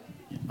 right?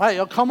 All right,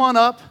 y'all come on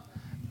up.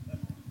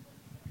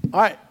 All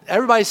right,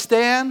 everybody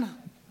stand.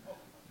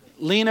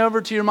 Lean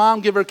over to your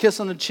mom, give her a kiss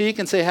on the cheek,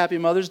 and say Happy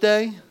Mother's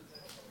Day.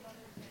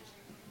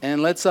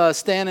 And let's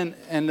stand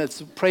and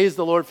let's praise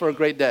the Lord for a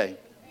great day.